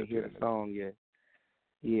seen it, but I didn't hear the song yet.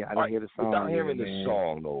 Yeah, I didn't hear the song. Without hearing the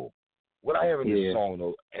song, though. Without hearing the song,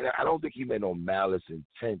 though, and I don't think he made no malice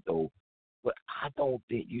intent, though, but I don't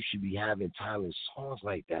think you should be having Tyler songs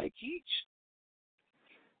like that, Geech.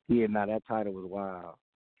 Yeah, that title was wild.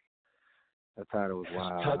 That title was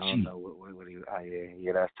wild. Touchy. I don't know what he.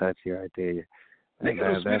 Yeah, that's touchy right there.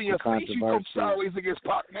 Nigga, was spitting your face. You come sideways against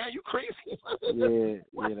Pac, man. You crazy?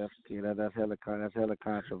 that's hella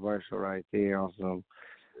controversial right there on some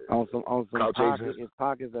Pac. If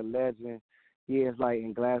Pac is a legend, yeah, it's like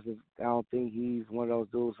in Glasses. I don't think he's one of those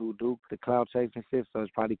dudes who do the cloud chasing shit. So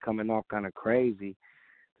it's probably coming off kind of crazy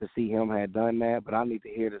to see him had done that. But I need to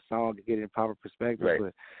hear the song to get it in proper perspective. Right.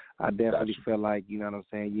 But I definitely feel like, you know what I'm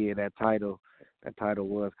saying. Yeah, that title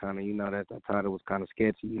was kind of, that title was kind of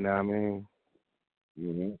sketchy. You know what I mean? All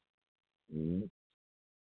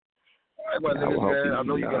right, my niggas, man. I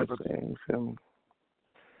know you got to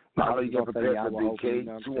I know you got prepared for Big K.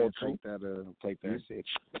 Take that shit.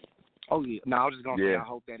 Oh yeah. No, I was just gonna say I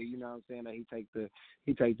hope that you know what I'm saying, that he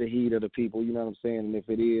take the heat of the people, you know what I'm saying, and if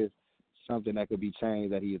it is something that could be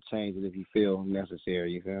changed, that he'll change it if he feel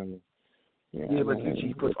necessary, you feel me? Yeah, but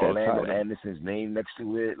he put Orlando Anderson's name next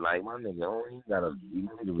to it, like my nigga, you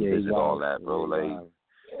need to revisit all that, bro. Like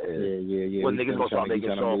yeah. When niggas gonna start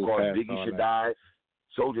making songs called Biggie should die,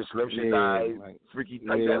 Soldier Slim should die, Freaky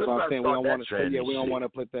like that. That's what I'm saying. We don't want to. We don't want to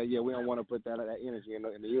put that. Yeah, we don't want to put that energy in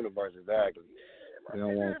the universe. Exactly. We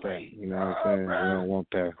don't want that. You know what I'm saying? We don't want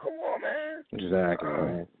that. Come on, man. Exactly,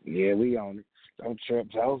 man. Yeah, we on it. Don't trip,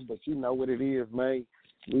 Joe. But you know what it is, man.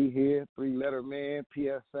 We here, 3-letter man,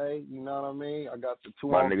 PSA. You know what I mean? I got the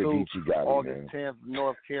 2-on-2. August 10th,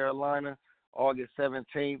 North Carolina. August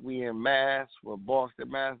 17th, we in Mass. We're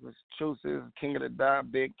Boston, Massachusetts. King of the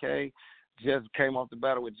Dot, Big K. Just came off the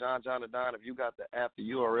battle with John the Don. If you got the app, the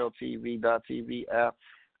URLTV.TV app,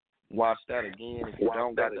 watch that again. If you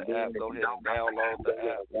don't got the app, go ahead and download the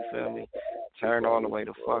app. You feel me? Turn all the way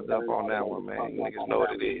the fuck up on that one, man. You niggas know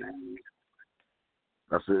what it is.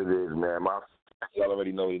 That's what it is, man. Y'all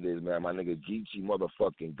already know what it is, man. My nigga geechi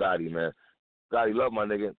motherfucking Gotti, man. Gotti, love my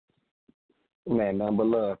nigga. Man, nothing but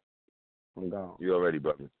love. I'm gone. You already,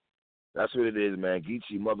 brother. That's what it is, man.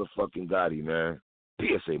 Geechi motherfucking Gotti, man.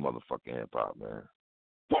 PSA motherfucking hip hop, man.